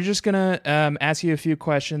on. We're just going to ask you a few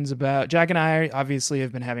questions about... Jack and I obviously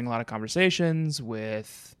have been having a lot of conversations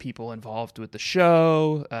with people involved with the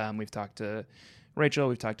show. We've talked to Rachel,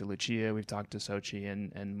 we've talked to Lucia, we've talked to Sochi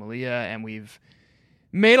and Malia, and we've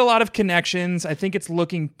made a lot of connections. I think it's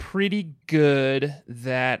looking pretty good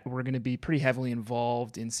that we're going to be pretty heavily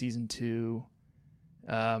involved in season 2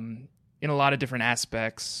 in a lot of different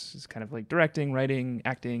aspects. It's kind of like directing, writing,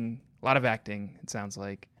 acting, a lot of acting, it sounds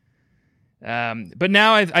like. But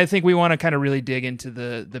now I think we want to kind of really dig into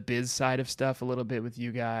the biz side of stuff a little bit with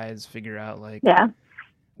you guys, figure out like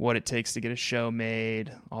what it takes to get a show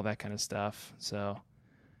made, all that kind of stuff. So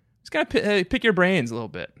just got to pick your brains a little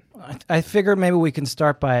bit. I figure maybe we can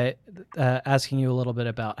start by asking you a little bit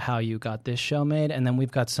about how you got this show made, and then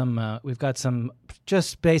we've got some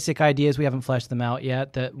just basic ideas. We haven't fleshed them out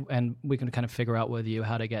yet, and we can kind of figure out with you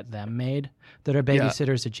how to get them made that are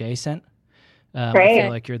babysitters adjacent. I feel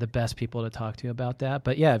like you're the best people to talk to about that.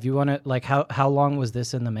 But yeah, if you want to, like, how long was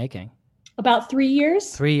this in the making? About 3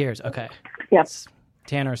 years. 3 years. Okay. Yes.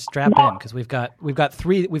 Tanner, strap in because we've got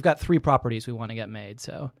three properties we want to get made.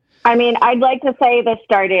 So. I mean, I'd like to say this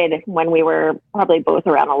started when we were probably both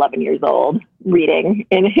around 11 years old, reading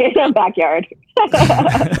in a backyard.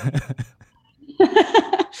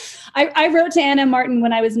 I wrote to Anna Martin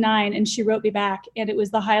when I was 9, and she wrote me back, and it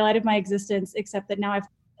was the highlight of my existence, except that now I've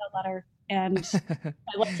got a letter, and I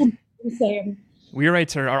like to do the same. We write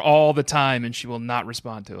to her all the time, and she will not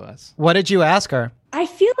respond to us. What did you ask her? I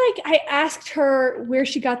feel like I asked her where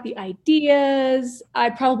she got the ideas. I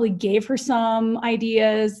probably gave her some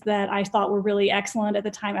ideas that I thought were really excellent at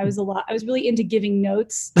the time. I was really into giving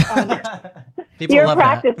notes. You were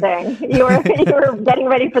practicing. You were getting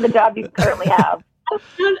ready for the job you currently have.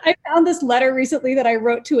 I found this letter recently that I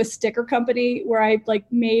wrote to a sticker company where I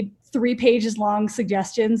made 3 pages long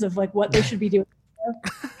suggestions of what they should be doing.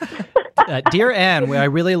 Dear Anne, I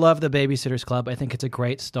really love the Babysitters Club. I think it's a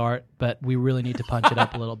great start, but we really need to punch it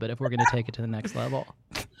up a little bit if we're going to take it to the next level.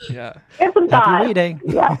 Yeah. Happy reading.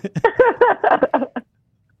 Yeah.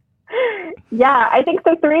 Yeah, I think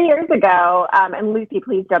so. 3 years ago, and Lucy,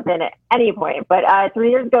 please jump in at any point, but 3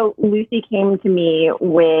 years ago, Lucy came to me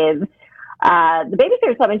with the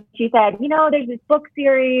Babysitters Club, and she said, there's this book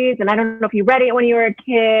series, and I don't know if you read it when you were a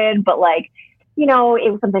kid, but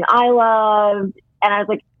it was something I loved. And I was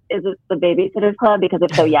like, is this the Babysitters Club? Because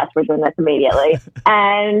if so, yes, we're doing this immediately.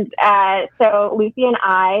 And so Lucy and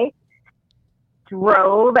I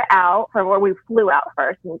drove out from where we flew out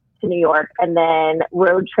first to New York, and then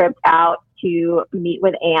road tripped out to meet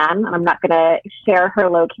with Anne. I'm not going to share her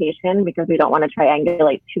location because we don't want to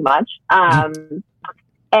triangulate too much.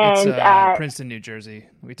 It's Princeton, New Jersey.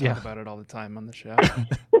 We talk about it all the time on the show.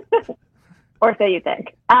 Or so you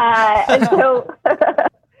think. And so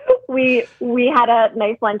we had a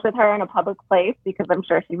nice lunch with her in a public place because I'm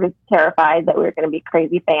sure she was terrified that we were going to be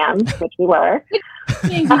crazy fans, which we were.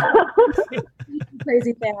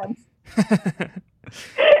 Crazy fans.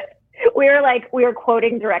 We were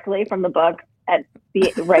quoting directly from the book at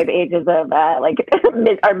the ripe ages of our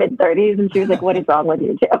mid-30s, and she was like, "What is wrong with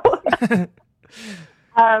you two?"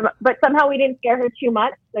 But somehow we didn't scare her too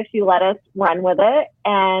much, so she let us run with it.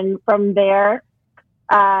 And from there,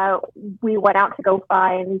 we went out to go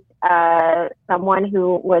find someone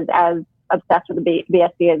who was as obsessed with the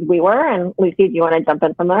BSC as we were. And Lucy, do you want to jump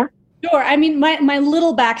in from there? Sure. I mean, my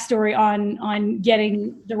little backstory on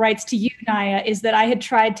getting the rights to you, Naia, is that I had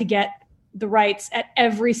tried to get the rights at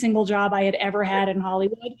every single job I had ever had in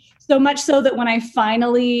Hollywood. So much so that when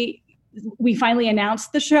we finally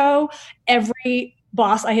announced the show, every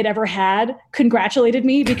boss I had ever had congratulated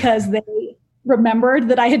me because they remembered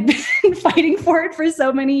that I had been fighting for it for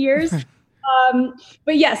so many years.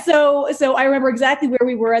 But yeah, so I remember exactly where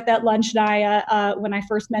we were at that lunch, Naia, when I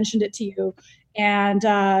first mentioned it to you. And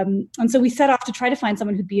so we set off to try to find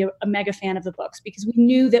someone who'd be a mega fan of the books, because we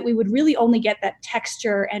knew that we would really only get that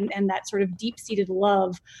texture and that sort of deep-seated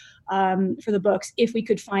love for the books if we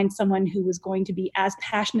could find someone who was going to be as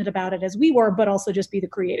passionate about it as we were, but also just be the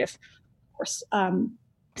creative force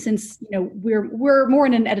since we're more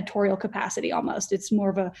in an editorial capacity almost. It's more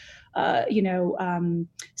of a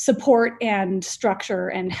support and structure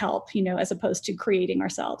and help, as opposed to creating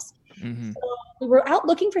ourselves. Mm-hmm. So we were out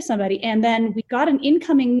looking for somebody, and then we got an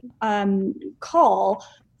incoming call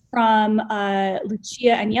from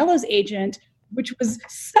Lucia Agnello's agent, which was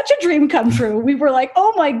such a dream come true. We were like,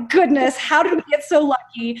 oh my goodness, how did we get so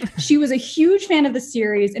lucky? She was a huge fan of the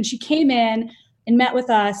series, and she came in and met with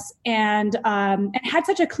us and had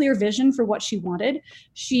such a clear vision for what she wanted.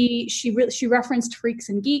 She referenced Freaks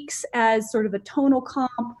and Geeks as sort of a tonal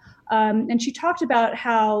comp. And she talked about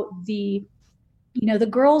how the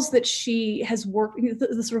girls that she has worked,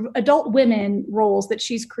 the sort of adult women roles that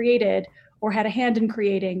she's created or had a hand in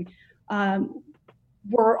creating,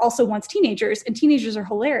 were also once teenagers, and teenagers are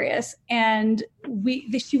hilarious. And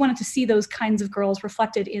she wanted to see those kinds of girls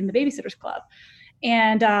reflected in the Babysitters Club.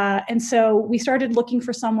 And so we started looking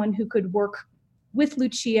for someone who could work with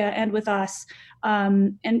Lucia and with us.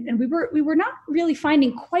 And we were not really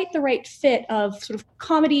finding quite the right fit of sort of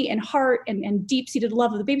comedy and heart and deep-seated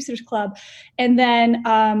love of the Babysitters Club. And then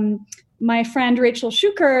my friend Rachel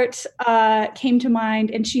Schukert came to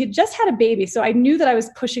mind, and she had just had a baby. So I knew that I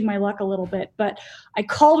was pushing my luck a little bit, but I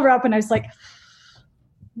called her up and I was like,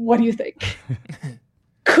 what do you think?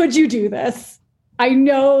 Could you do this? I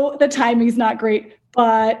know the timing's not great,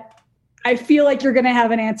 but I feel like you're going to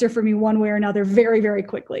have an answer for me one way or another very, very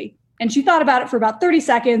quickly. And she thought about it for about 30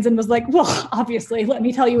 seconds and was like, well, obviously, let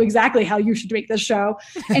me tell you exactly how you should make this show.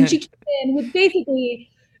 And she came in with basically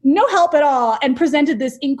no help at all and presented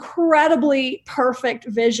this incredibly perfect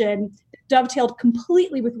vision, dovetailed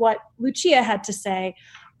completely with what Lucia had to say.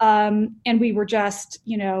 And we were just,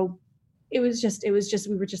 we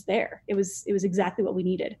were just there. It was exactly what we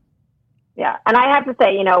needed. Yeah. And I have to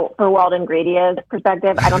say, for Walden Gradia's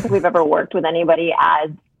perspective, I don't think we've ever worked with anybody as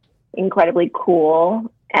incredibly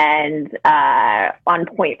cool and on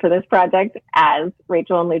point for this project as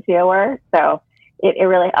Rachel and Lucia were. So it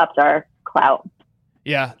really upped our clout.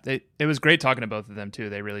 Yeah. It was great talking to both of them too.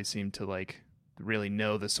 They really seemed to really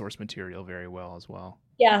know the source material very well as well.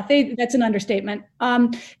 Yeah, that's an understatement.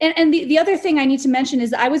 And the other thing I need to mention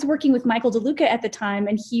is I was working with Michael DeLuca at the time,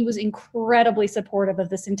 and he was incredibly supportive of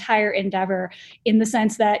this entire endeavor in the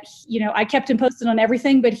sense that, I kept him posted on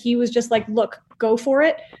everything, but he was just like, look, go for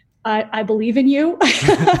it. I believe in you, which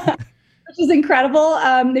is incredible.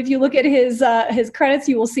 If you look at his credits,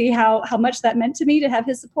 you will see how much that meant to me to have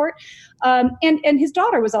his support. And his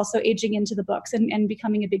daughter was also aging into the books and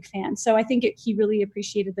becoming a big fan. So I think he really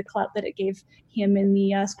appreciated the clout that it gave him in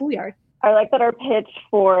the schoolyard. I like that our pitch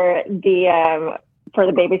for the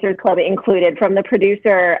Babysitters Club included from the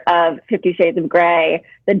producer of 50 Shades of Grey,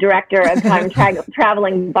 the director of Time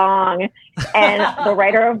Traveling Bong, and the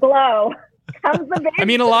writer of Glow. I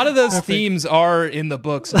mean, a lot of those themes are in the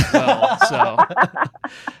books as well. So,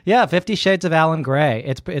 yeah, 50 Shades of Alan Gray.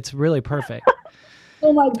 It's really perfect.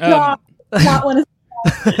 Oh my God! Not one.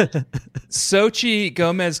 Xochitl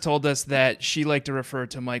Gomez told us that she liked to refer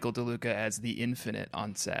to Michael DeLuca as the Infinite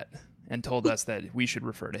on set, and told us that we should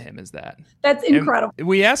refer to him as that. That's incredible. And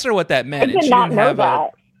we asked her what that meant. I did not know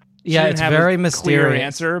that. Yeah, it's very mysterious. Clear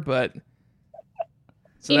answer, but.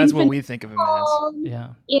 So that's what we think of him as. Yeah.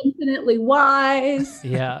 Infinitely wise.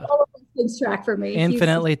 Yeah. All of those things track for me.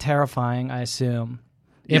 Infinitely terrifying, I assume.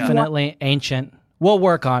 Yeah. Infinitely ancient. We'll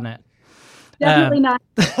work on it. Definitely not.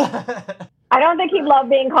 I don't think he'd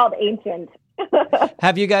love being called ancient.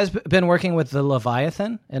 Have you guys been working with the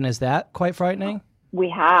Leviathan? And is that quite frightening? We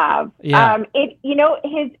have. Yeah.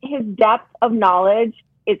 His depth of knowledge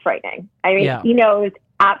is frightening. I mean, He knows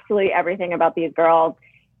absolutely everything about these girls.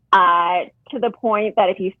 To the point that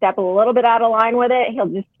if you step a little bit out of line with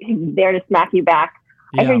it, he's there to smack you back.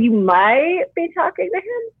 Yeah. I hear you might be talking to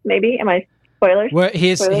him. Maybe. Am I spoilers? Well,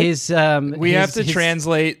 we have to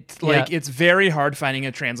translate. It's very hard finding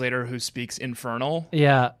a translator who speaks Infernal.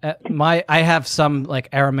 Yeah, I have some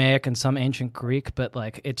Aramaic and some ancient Greek, but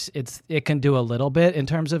it can do a little bit in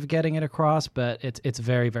terms of getting it across, but it's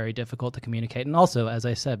very, very difficult to communicate, and also, as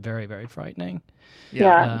I said, very, very frightening.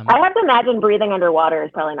 Yeah. I have to imagine breathing underwater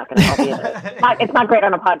is probably not going to help either. It's not great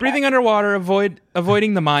on a podcast. Breathing underwater,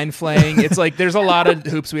 avoiding the mind flaying. It's there's a lot of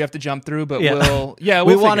hoops we have to jump through, but we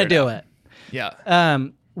want to do it. Yeah.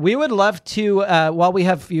 We would love to, while we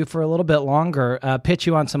have you for a little bit longer, pitch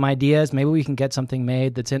you on some ideas. Maybe we can get something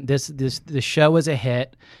made that's in this. The show is a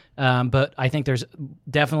hit, but I think there's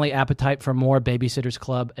definitely appetite for more Babysitters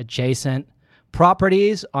Club adjacent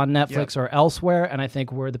properties on Netflix or elsewhere, and I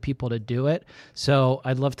think we're the people to do it. So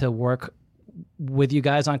I'd love to work with you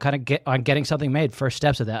guys on on getting something made. First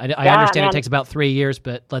steps of that. I understand it takes about 3 years,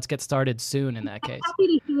 but let's get started soon in that case. I'm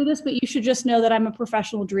happy to hear this, but you should just know that I'm a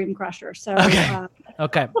professional dream crusher. So okay.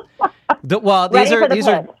 Okay. These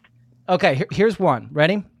are okay. Here's one.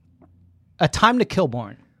 Ready? A Time to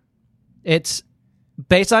Killborn. It's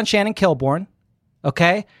based on Shannon Kilborn.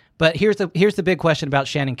 Okay, but here's the big question about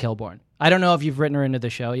Shannon Kilborn. I don't know if you've written her into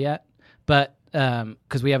the show yet, but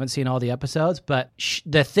because we haven't seen all the episodes. But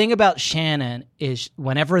the thing about Shannon is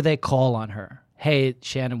whenever they call on her, hey,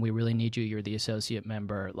 Shannon, we really need you. You're the associate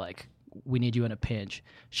member. Like, we need you in a pinch.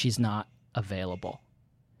 She's not available.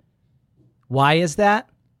 Why is that?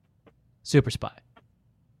 Super spy.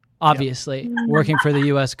 Obviously, working for the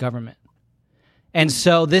U.S. government. And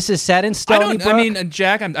so this is set in Stony Brook. I mean,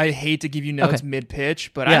 Jack, I hate to give you notes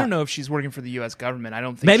mid-pitch, but I don't know if she's working for the U.S. government. I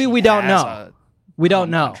don't think maybe we don't know. We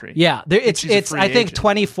don't know. Country. Yeah, it's I think agent.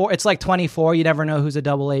 24. It's like 24. You never know who's a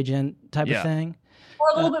double agent type of thing. Or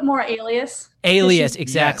a little bit more Alias. Alias,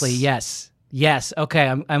 exactly. Yes.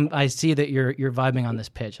 Okay, I see that you're vibing on this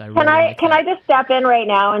pitch. Can I just step in right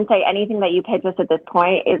now and say anything that you pitch us at this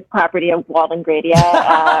point is property of Walden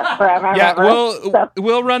Gradia forever? Yeah,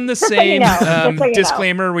 we'll run the same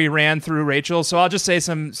disclaimer we ran through Rachel. So I'll just say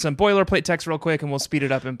some boilerplate text real quick, and we'll speed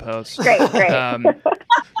it up in post. Great.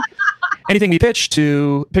 Anything we pitch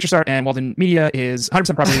to PictureStart and Walden Media is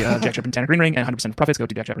 100% property of Jack Shepard and Tanner Greenring, and 100% of profits go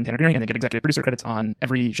to Jack Shepard and Tanner Greenring, and they get executive producer credits on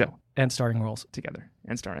every show. And starring roles. Together.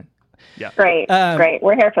 And starring. Yeah. Great.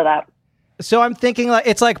 We're here for that. So I'm thinking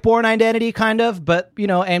it's like Born Identity kind of, but,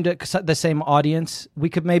 aimed at the same audience. We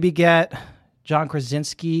could maybe get John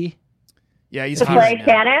Krasinski. Yeah, he's play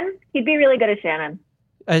Shannon. He'd be really good as Shannon.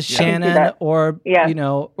 As Shannon or,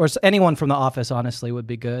 or anyone from The Office, honestly, would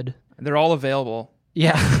be good. They're all available.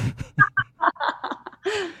 Yeah.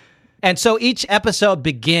 And so each episode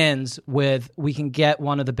begins with we can get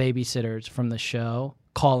one of the babysitters from the show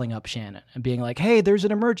calling up Shannon and being like, hey, there's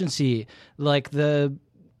an emergency. Like the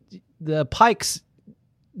Pikes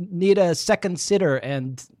need a second sitter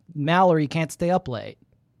and Mallory can't stay up late.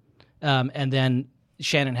 And then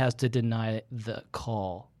Shannon has to deny the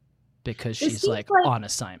call because she's like on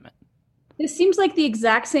assignment. This seems like the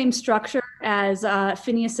exact same structure as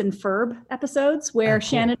Phineas and Ferb episodes where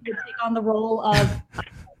Shannon would take on the role of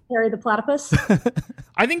Harry the Platypus.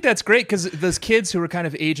 I think that's great because those kids who are kind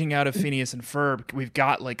of aging out of Phineas and Ferb, we've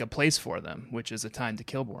got like a place for them, which is A Time to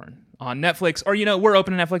Killborn on Netflix. Or, we're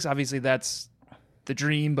open to Netflix. Obviously, that's the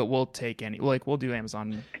dream, but we'll take any. Like, we'll do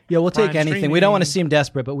Amazon. Yeah, we'll take anything. Streaming. We don't want to seem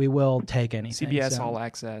desperate, but we will take anything. CBS All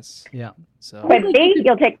Access. Yeah. So Quibi?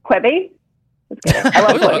 You'll take Quibi? I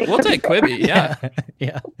love Quibi. We'll take Quibi, yeah.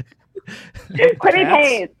 Yeah. Quibi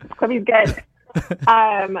pays. Quibi's good.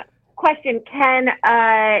 Question: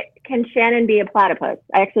 Can Shannon be a platypus?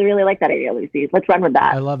 I actually really like that idea, Lucy. Let's run with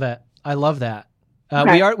that. I love that.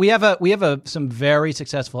 Okay. We have some very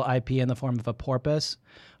successful IP in the form of a porpoise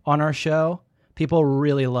on our show. People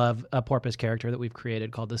really love a porpoise character that we've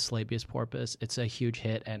created called the Slabius porpoise. It's a huge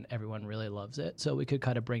hit, and everyone really loves it. So we could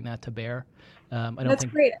kind of bring that to bear. That's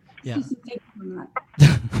great. Yeah.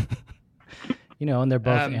 And they're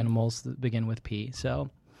both animals that begin with P. So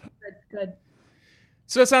good.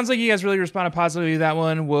 So it sounds like you guys really responded positively to that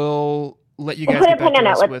one. We'll let you guys put get back to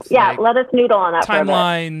us with let us noodle on that.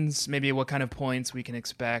 Timelines, maybe what kind of points we can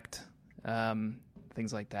expect,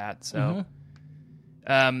 things like that. So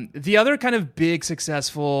the other kind of big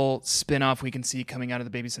successful spinoff we can see coming out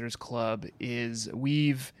of the Babysitters Club is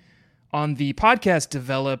we've on the podcast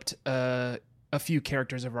developed a few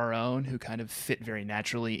characters of our own who kind of fit very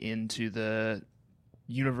naturally into the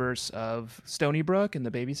universe of Stony Brook and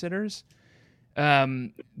the Babysitters.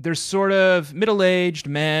 They're sort of middle-aged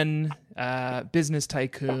men, business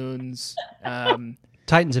tycoons,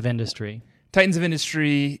 Titans of industry.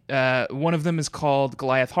 One of them is called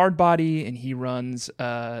Goliath Hardbody, and he runs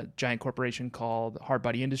a giant corporation called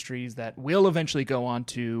Hardbody Industries that will eventually go on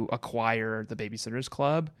to acquire the Babysitters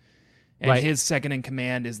Club. And his second in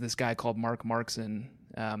command is this guy called Mark Markson,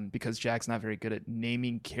 because Jack's not very good at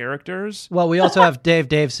naming characters. Well, we also have Dave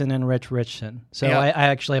Daveson and Rich Richson. So I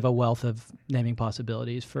actually have a wealth of naming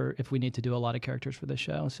possibilities for if we need to do a lot of characters for this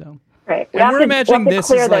show. So right. And we're imagining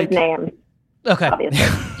this is like names. Okay.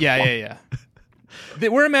 Yeah.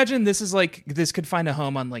 We're imagining this is like this could find a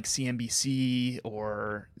home on like CNBC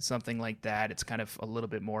or something like that. It's kind of a little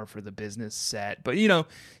bit more for the business set, but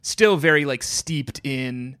still very like steeped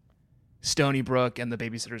in Stony Brook and the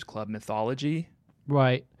Babysitters Club mythology.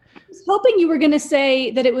 Right. I was hoping you were going to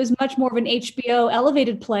say that it was much more of an HBO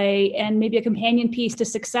elevated play and maybe a companion piece to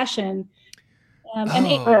Succession. I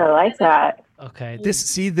like that. Okay.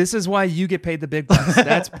 This is why you get paid the big bucks.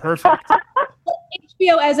 That's perfect.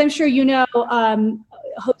 HBO, as I'm sure you know,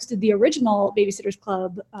 hosted the original Babysitters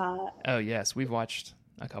Club. Oh yes, we've watched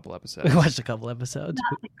a couple episodes. We watched a couple episodes.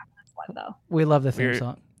 Not the one, though. We love the theme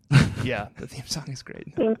song. Yeah, the theme song is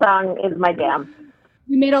great. Theme song is my jam.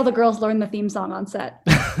 We made all the girls learn the theme song on set.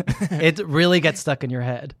 It really gets stuck in your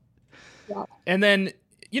head. Yeah. And then,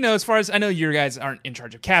 as far as I know, you guys aren't in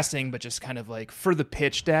charge of casting, but just kind of like for the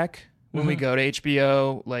pitch deck, when we go to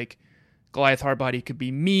HBO, like Goliath Hardbody could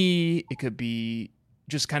be me. It could be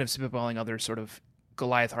just kind of spitballing other sort of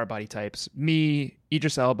Goliath Hardbody types. Me,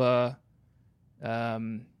 Idris Elba,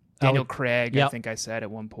 Daniel Craig, I think I said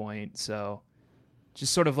at one point. So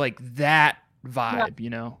just sort of like that vibe,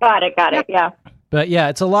 Got it. Yeah. But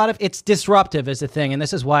yeah, it's disruptive is the thing. And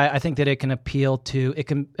this is why I think that it can appeal to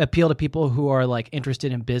people who are like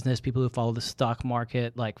interested in business, people who follow the stock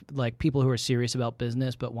market, like people who are serious about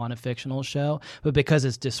business, but want a fictional show. But because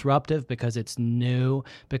it's disruptive, because it's new,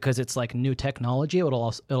 because it's like new technology,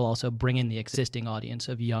 it'll also bring in the existing audience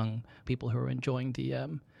of young people who are enjoying the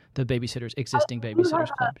existing Babysitters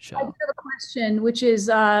Club show. I have a question, which is,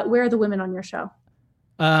 where are the women on your show?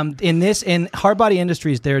 In Hardbody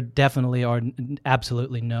Industries, there definitely are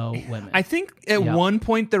absolutely no women. I think at one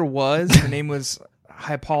point there was. Her name was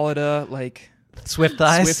Hippolyta, like Swift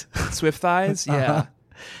Thighs. Swift Thighs, yeah.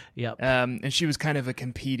 Yep. And she was kind of a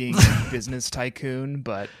competing business tycoon,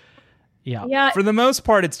 but yeah. For the most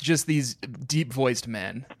part, it's just these deep voiced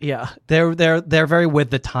men. Yeah, they're very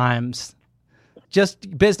with the times.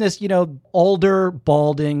 Just business, older,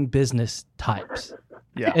 balding business types.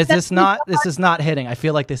 Yeah. This is not hitting. I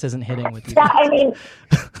feel like this isn't hitting with you. Yeah, I mean,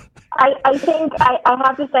 I think I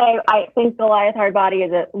have to say I think Goliath Hardbody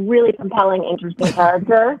is a really compelling, interesting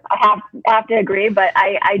character. I have to agree, but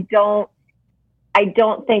I don't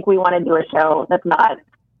think we want to do a show that's not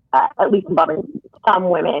at least involving some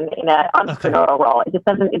women in an entrepreneurial role. It just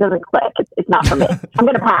doesn't click. It's not for me. I'm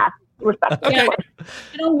going to pass. Respectfully. Okay.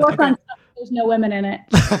 I don't work on stuff. There's no women in it.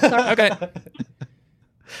 Okay.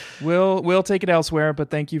 We'll take it elsewhere, but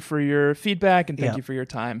thank you for your feedback and thank you for your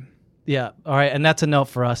time. Yeah. All right. And that's a note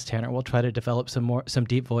for us, Tanner. We'll try to develop some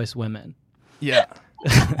deep voice women. Yeah.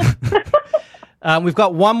 We've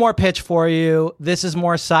got one more pitch for you. This is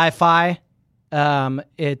more sci-fi.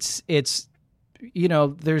 It's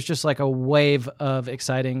there's just like a wave of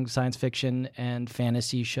exciting science fiction and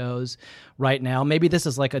fantasy shows right now. Maybe this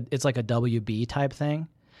is like a WB type thing.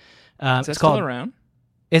 Is that still around?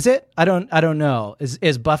 Is it? I don't know.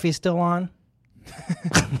 Is Buffy still on?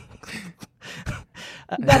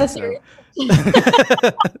 That is serious.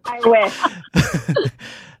 I wish.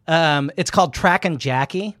 It's called Track and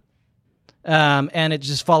Jackie. And it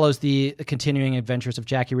just follows the continuing adventures of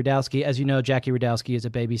Jackie Radowski. As you know, Jackie Radowski is a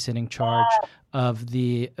babysitting charge of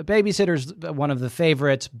the Babysitters, one of the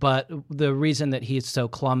favorites. But the reason that he's so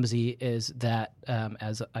clumsy is that,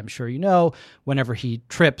 as I'm sure you know, whenever he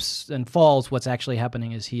trips and falls, what's actually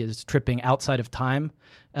happening is he is tripping outside of time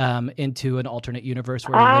into an alternate universe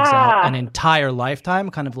where he lives out an entire lifetime,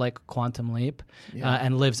 kind of like Quantum Leap,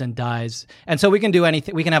 and lives and dies. And so we can do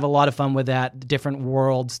anything. We can have a lot of fun with that. Different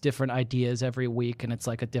worlds, different ideas every week, and it's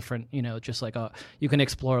like a different, just like you can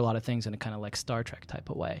explore a lot of things in a kind of like Star Trek type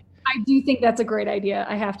of way. I do think that's a great idea.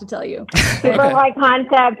 I have to tell you. Super high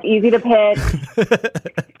concept, easy to pitch.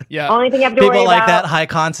 Yeah. Only thing you have to worry People like about, that high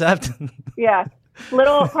concept. Yeah.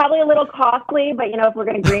 Probably a little costly, but if we're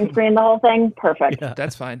going to green screen the whole thing, perfect. Yeah.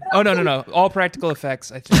 That's fine. Oh no. All practical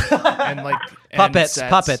effects, I think. And like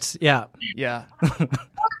puppets. Yeah. Yeah.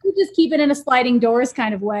 You just keep it in a sliding doors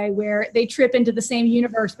kind of way where they trip into the same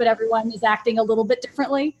universe, but everyone is acting a little bit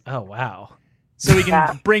differently. Oh, wow. So we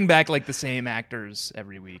can bring back like the same actors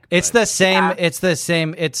every week. It's the same. Yeah. It's the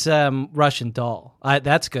same. It's Russian Doll.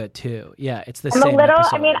 That's good too. Yeah, it's the same.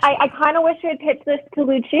 I kind of wish you had pitched this to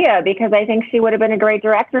Lucia because I think she would have been a great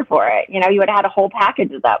director for it. You would have had a whole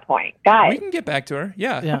package at that point. Guys, we can get back to her.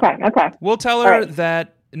 Yeah. Okay. We'll tell her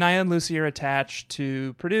that Naia and Lucy are attached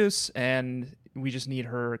to produce, and we just need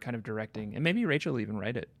her kind of directing, and maybe Rachel will even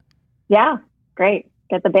write it. Yeah, great.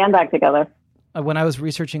 Get the band back together. When I was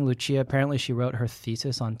researching Lucia, apparently she wrote her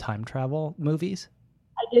thesis on time travel movies.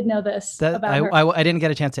 I did know this about her. I didn't get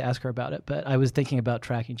a chance to ask her about it, but I was thinking about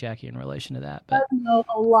tracking Jackie in relation to that. But I know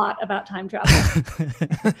a lot about time travel.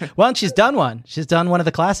 Well, she's done one. She's done one of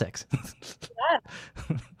the classics.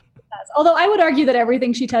 Yeah. Although I would argue that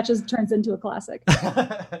everything she touches turns into a classic.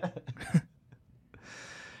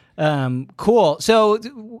 Cool.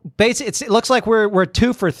 So basically, it looks like we're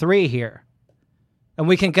 2 for 3 here. And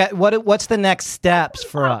we can get what's the next steps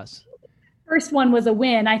for us? First one was a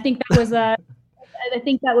win. I think that was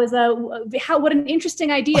what an interesting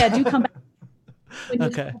idea. Do come back.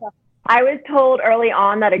 Okay. I was told early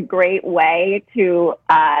on that a great way to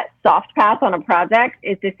soft pass on a project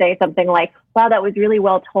is to say something like, wow, that was really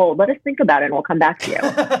well told. Let us think about it and we'll come back to you.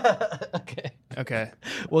 Okay.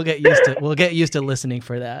 We'll get used to listening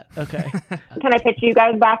for that. Okay. Can I pitch you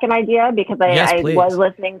guys back an idea? Because I was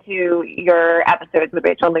listening to your episodes with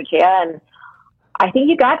Rachel and Lucia, and I think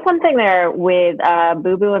you got something there with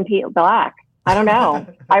Boo Boo and Pete Black. I don't know.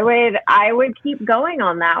 I would keep going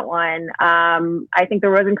on that one. I think the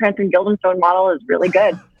Rosencrantz and Guildenstern model is really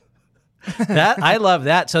good. I love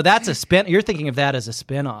that. So that's a spin. You're thinking of that as a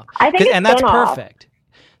spinoff. I think, and that's perfect.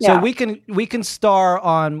 Yeah. So we can star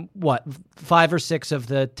on what 5 or 6 of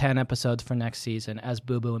the 10 episodes for next season as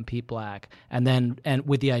Boo Boo and Pete Black, and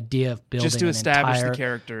with the idea of building just to establish entire, the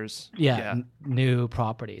characters. New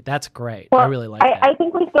property. That's great. Well, I really like that. I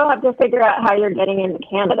think we still have to figure out how you're getting into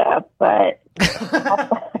Canada, but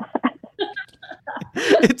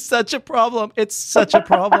it's such a problem.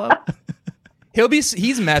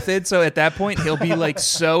 He's method, so at that point he'll be like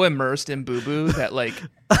so immersed in Boo Boo that like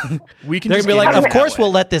we can. They're just gonna be like, get of course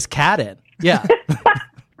we'll let this cat in. Yeah.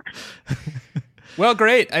 Well,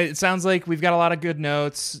 great. It sounds like we've got a lot of good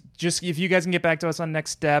notes. Just if you guys can get back to us on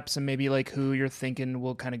next steps and maybe like who you're thinking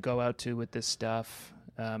we'll kind of go out to with this stuff,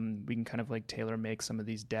 we can kind of like tailor make some of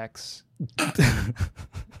these decks.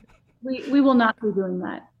 We will not be doing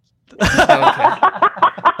that. Okay.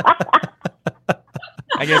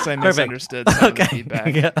 I guess I misunderstood some of the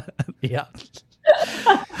feedback. Yeah.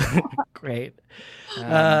 Great.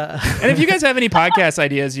 And if you guys have any podcast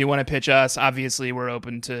ideas you want to pitch us, obviously we're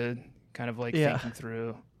open to kind of like thinking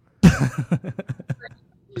through.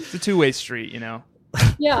 It's a two-way street, you know?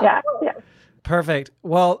 Yeah. Perfect.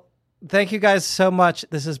 Well, thank you guys so much.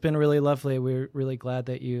 This has been really lovely. We're really glad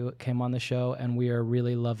that you came on the show, and we are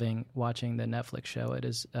really loving watching the Netflix show. It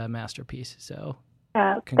is a masterpiece. So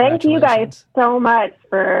thank you guys so much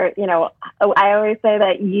for, I always say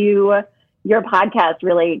that your podcast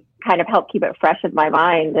really kind of helped keep it fresh in my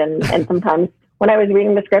mind. And sometimes when I was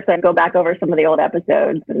reading the script, I'd go back over some of the old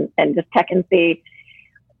episodes and just check and see,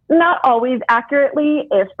 not always accurately,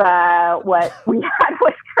 if what we had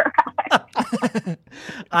was correct.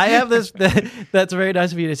 I have this, that's very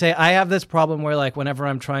nice of you to say. I have this problem where like whenever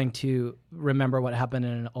I'm trying to remember what happened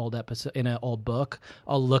in an old episode, in an old book,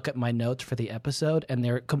 I'll look at my notes for the episode and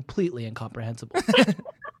they're completely incomprehensible.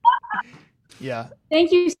 Yeah.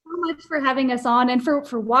 Thank you so much for having us on and for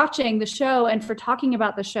watching the show and for talking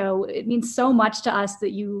about the show. It means so much to us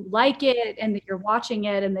that you like it and that you're watching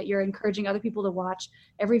it and that you're encouraging other people to watch.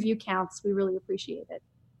 Every view counts. We really appreciate it.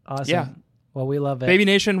 Awesome. Yeah. Well, we love it. Baby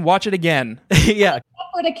Nation, watch it again. Yeah.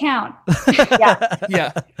 Separate account.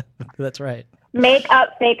 Yeah. That's right. Make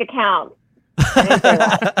up fake accounts.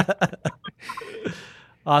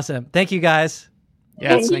 Awesome. Thank you guys.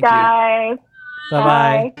 Yes, thank you guys.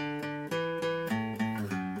 Bye-bye.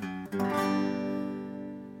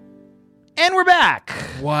 And we're back.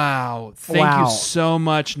 Wow. Thank you so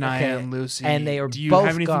much, Naia and Lucy. And they are Do you both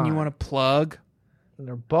have anything gone. you want to plug?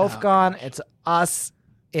 They're both gone. It's us.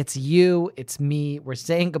 It's you. It's me. We're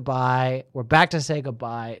saying goodbye. We're back to say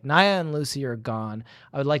goodbye. Naia and Lucy are gone.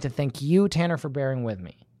 I would like to thank you, Tanner, for bearing with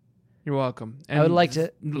me. You're welcome. And I would like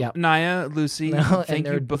to... Yeah. Naia, Lucy, No, thank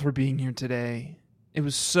you both for being here today. It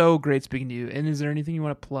was so great speaking to you. And is there anything you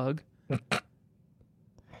want to plug?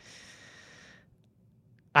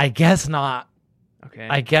 I guess not. Okay.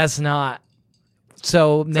 I guess not.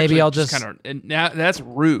 So maybe I'll just kind of. Now that's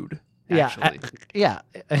rude. Actually. Yeah.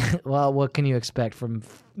 Well, what can you expect from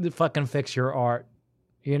the fucking Fix Your Art?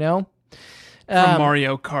 You know, from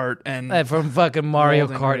Mario Kart and from fucking Mario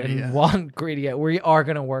Kart ingredient. and one ingredient. We are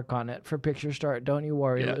going to work on it for Picture Start. Don't you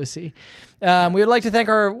worry, Lucy. We would like to thank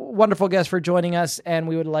our wonderful guests for joining us, and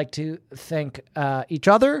we would like to thank each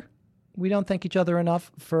other. We don't thank each other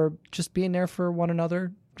enough for just being there for one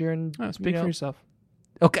another during. Speak for yourself.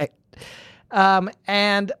 Okay.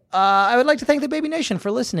 And I would like to thank the Baby Nation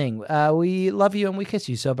for listening. We love you and we kiss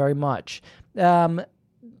you so very much.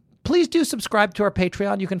 Please do subscribe to our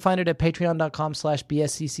Patreon. You can find it at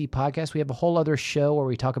patreon.com/BSCC podcast. We have a whole other show where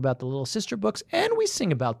we talk about the Little Sister books and we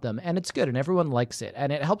sing about them, and it's good and everyone likes it,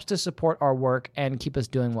 and it helps to support our work and keep us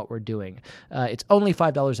doing what we're doing. It's only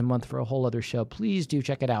 $5 a month for a whole other show. Please do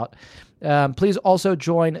check it out. Please also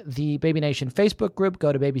join the Baby Nation Facebook group.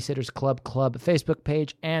 Go to Babysitters Club Facebook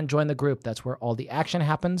page and join the group. That's where all the action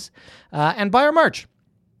happens. And buy our merch.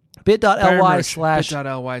 bit.ly/BSCC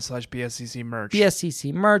merch.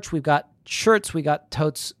 BSCC merch. We've got shirts, we got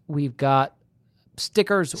totes, we've got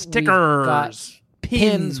stickers, we've got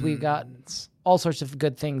pins, we've got all sorts of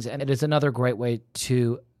good things, and it is another great way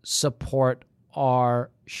to support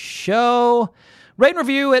our show. Rate and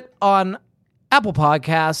review it on Apple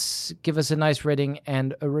Podcasts, give us a nice rating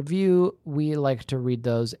and a review. We like to read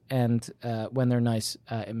those, and when they're nice,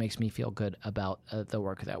 it makes me feel good about the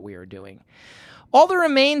work that we are doing. All that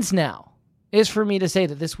remains now is for me to say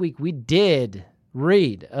that this week we did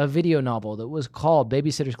read a video novel that was called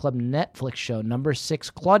Babysitter's Club Netflix show number 6.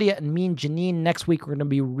 Claudia and me and Janine, next week we're going to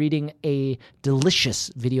be reading a delicious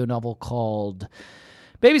video novel called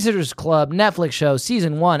Babysitter's Club Netflix show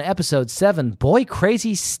season 1 episode 7, Boy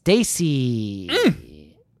Crazy Stacy.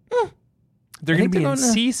 They're going to be in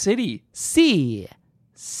City,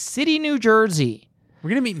 New Jersey.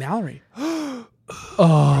 We're going to meet Mallory.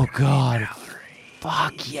 Oh God.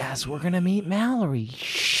 Fuck yes, we're going to meet Mallory.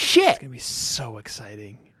 Shit. It's going to be so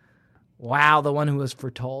exciting. Wow, the one who was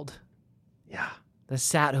foretold. Yeah. The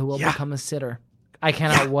sat who will become a sitter. I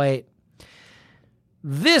cannot wait.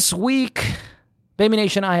 This week, Baby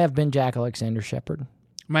Nation, I have been Jack Alexander Shepard.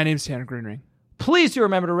 My name's Tanner Greenring. Please do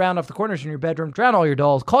remember to round off the corners in your bedroom, drown all your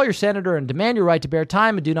dolls, call your senator, and demand your right to bear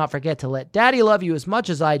time, and do not forget to let Daddy love you as much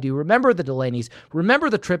as I do. Remember the Delaney's.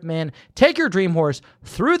 Remember the Trip Man. Take your dream horse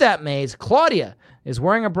through that maze. Claudia is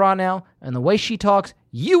wearing a bra now, and the way she talks,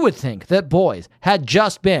 you would think that boys had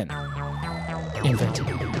just been invented.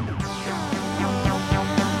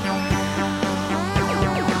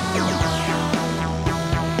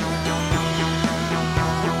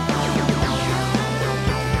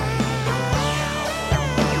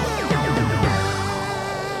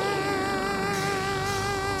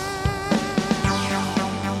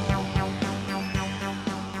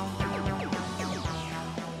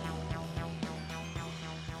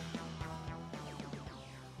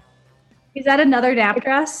 Is that another nap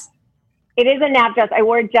dress? It is a nap dress. I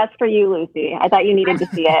wore it just for you, Lucy. I thought you needed to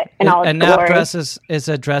see it. A nap dress is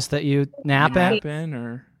a dress that you nap in?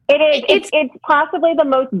 Or? It is. It's possibly the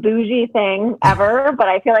most bougie thing ever, but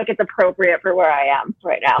I feel like it's appropriate for where I am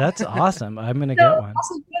right now. That's awesome. I'm going to get one.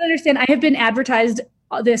 Also, you don't understand, I have been advertised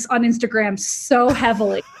this on Instagram so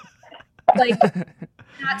heavily. Like,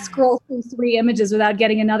 not scroll through 3 images without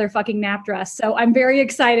getting another fucking nap dress. So I'm very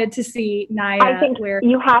excited to see Naia. I think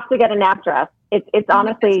you have to get a nap dress. It's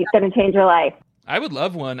honestly going to change your life. I would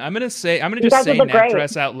love one. I'm going to just say nap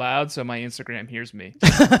dress out loud so my Instagram hears me.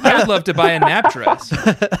 I would love to buy a nap dress.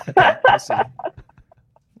 Okay,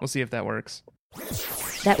 we'll see if that works.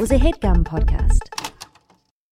 That was a HeadGum podcast.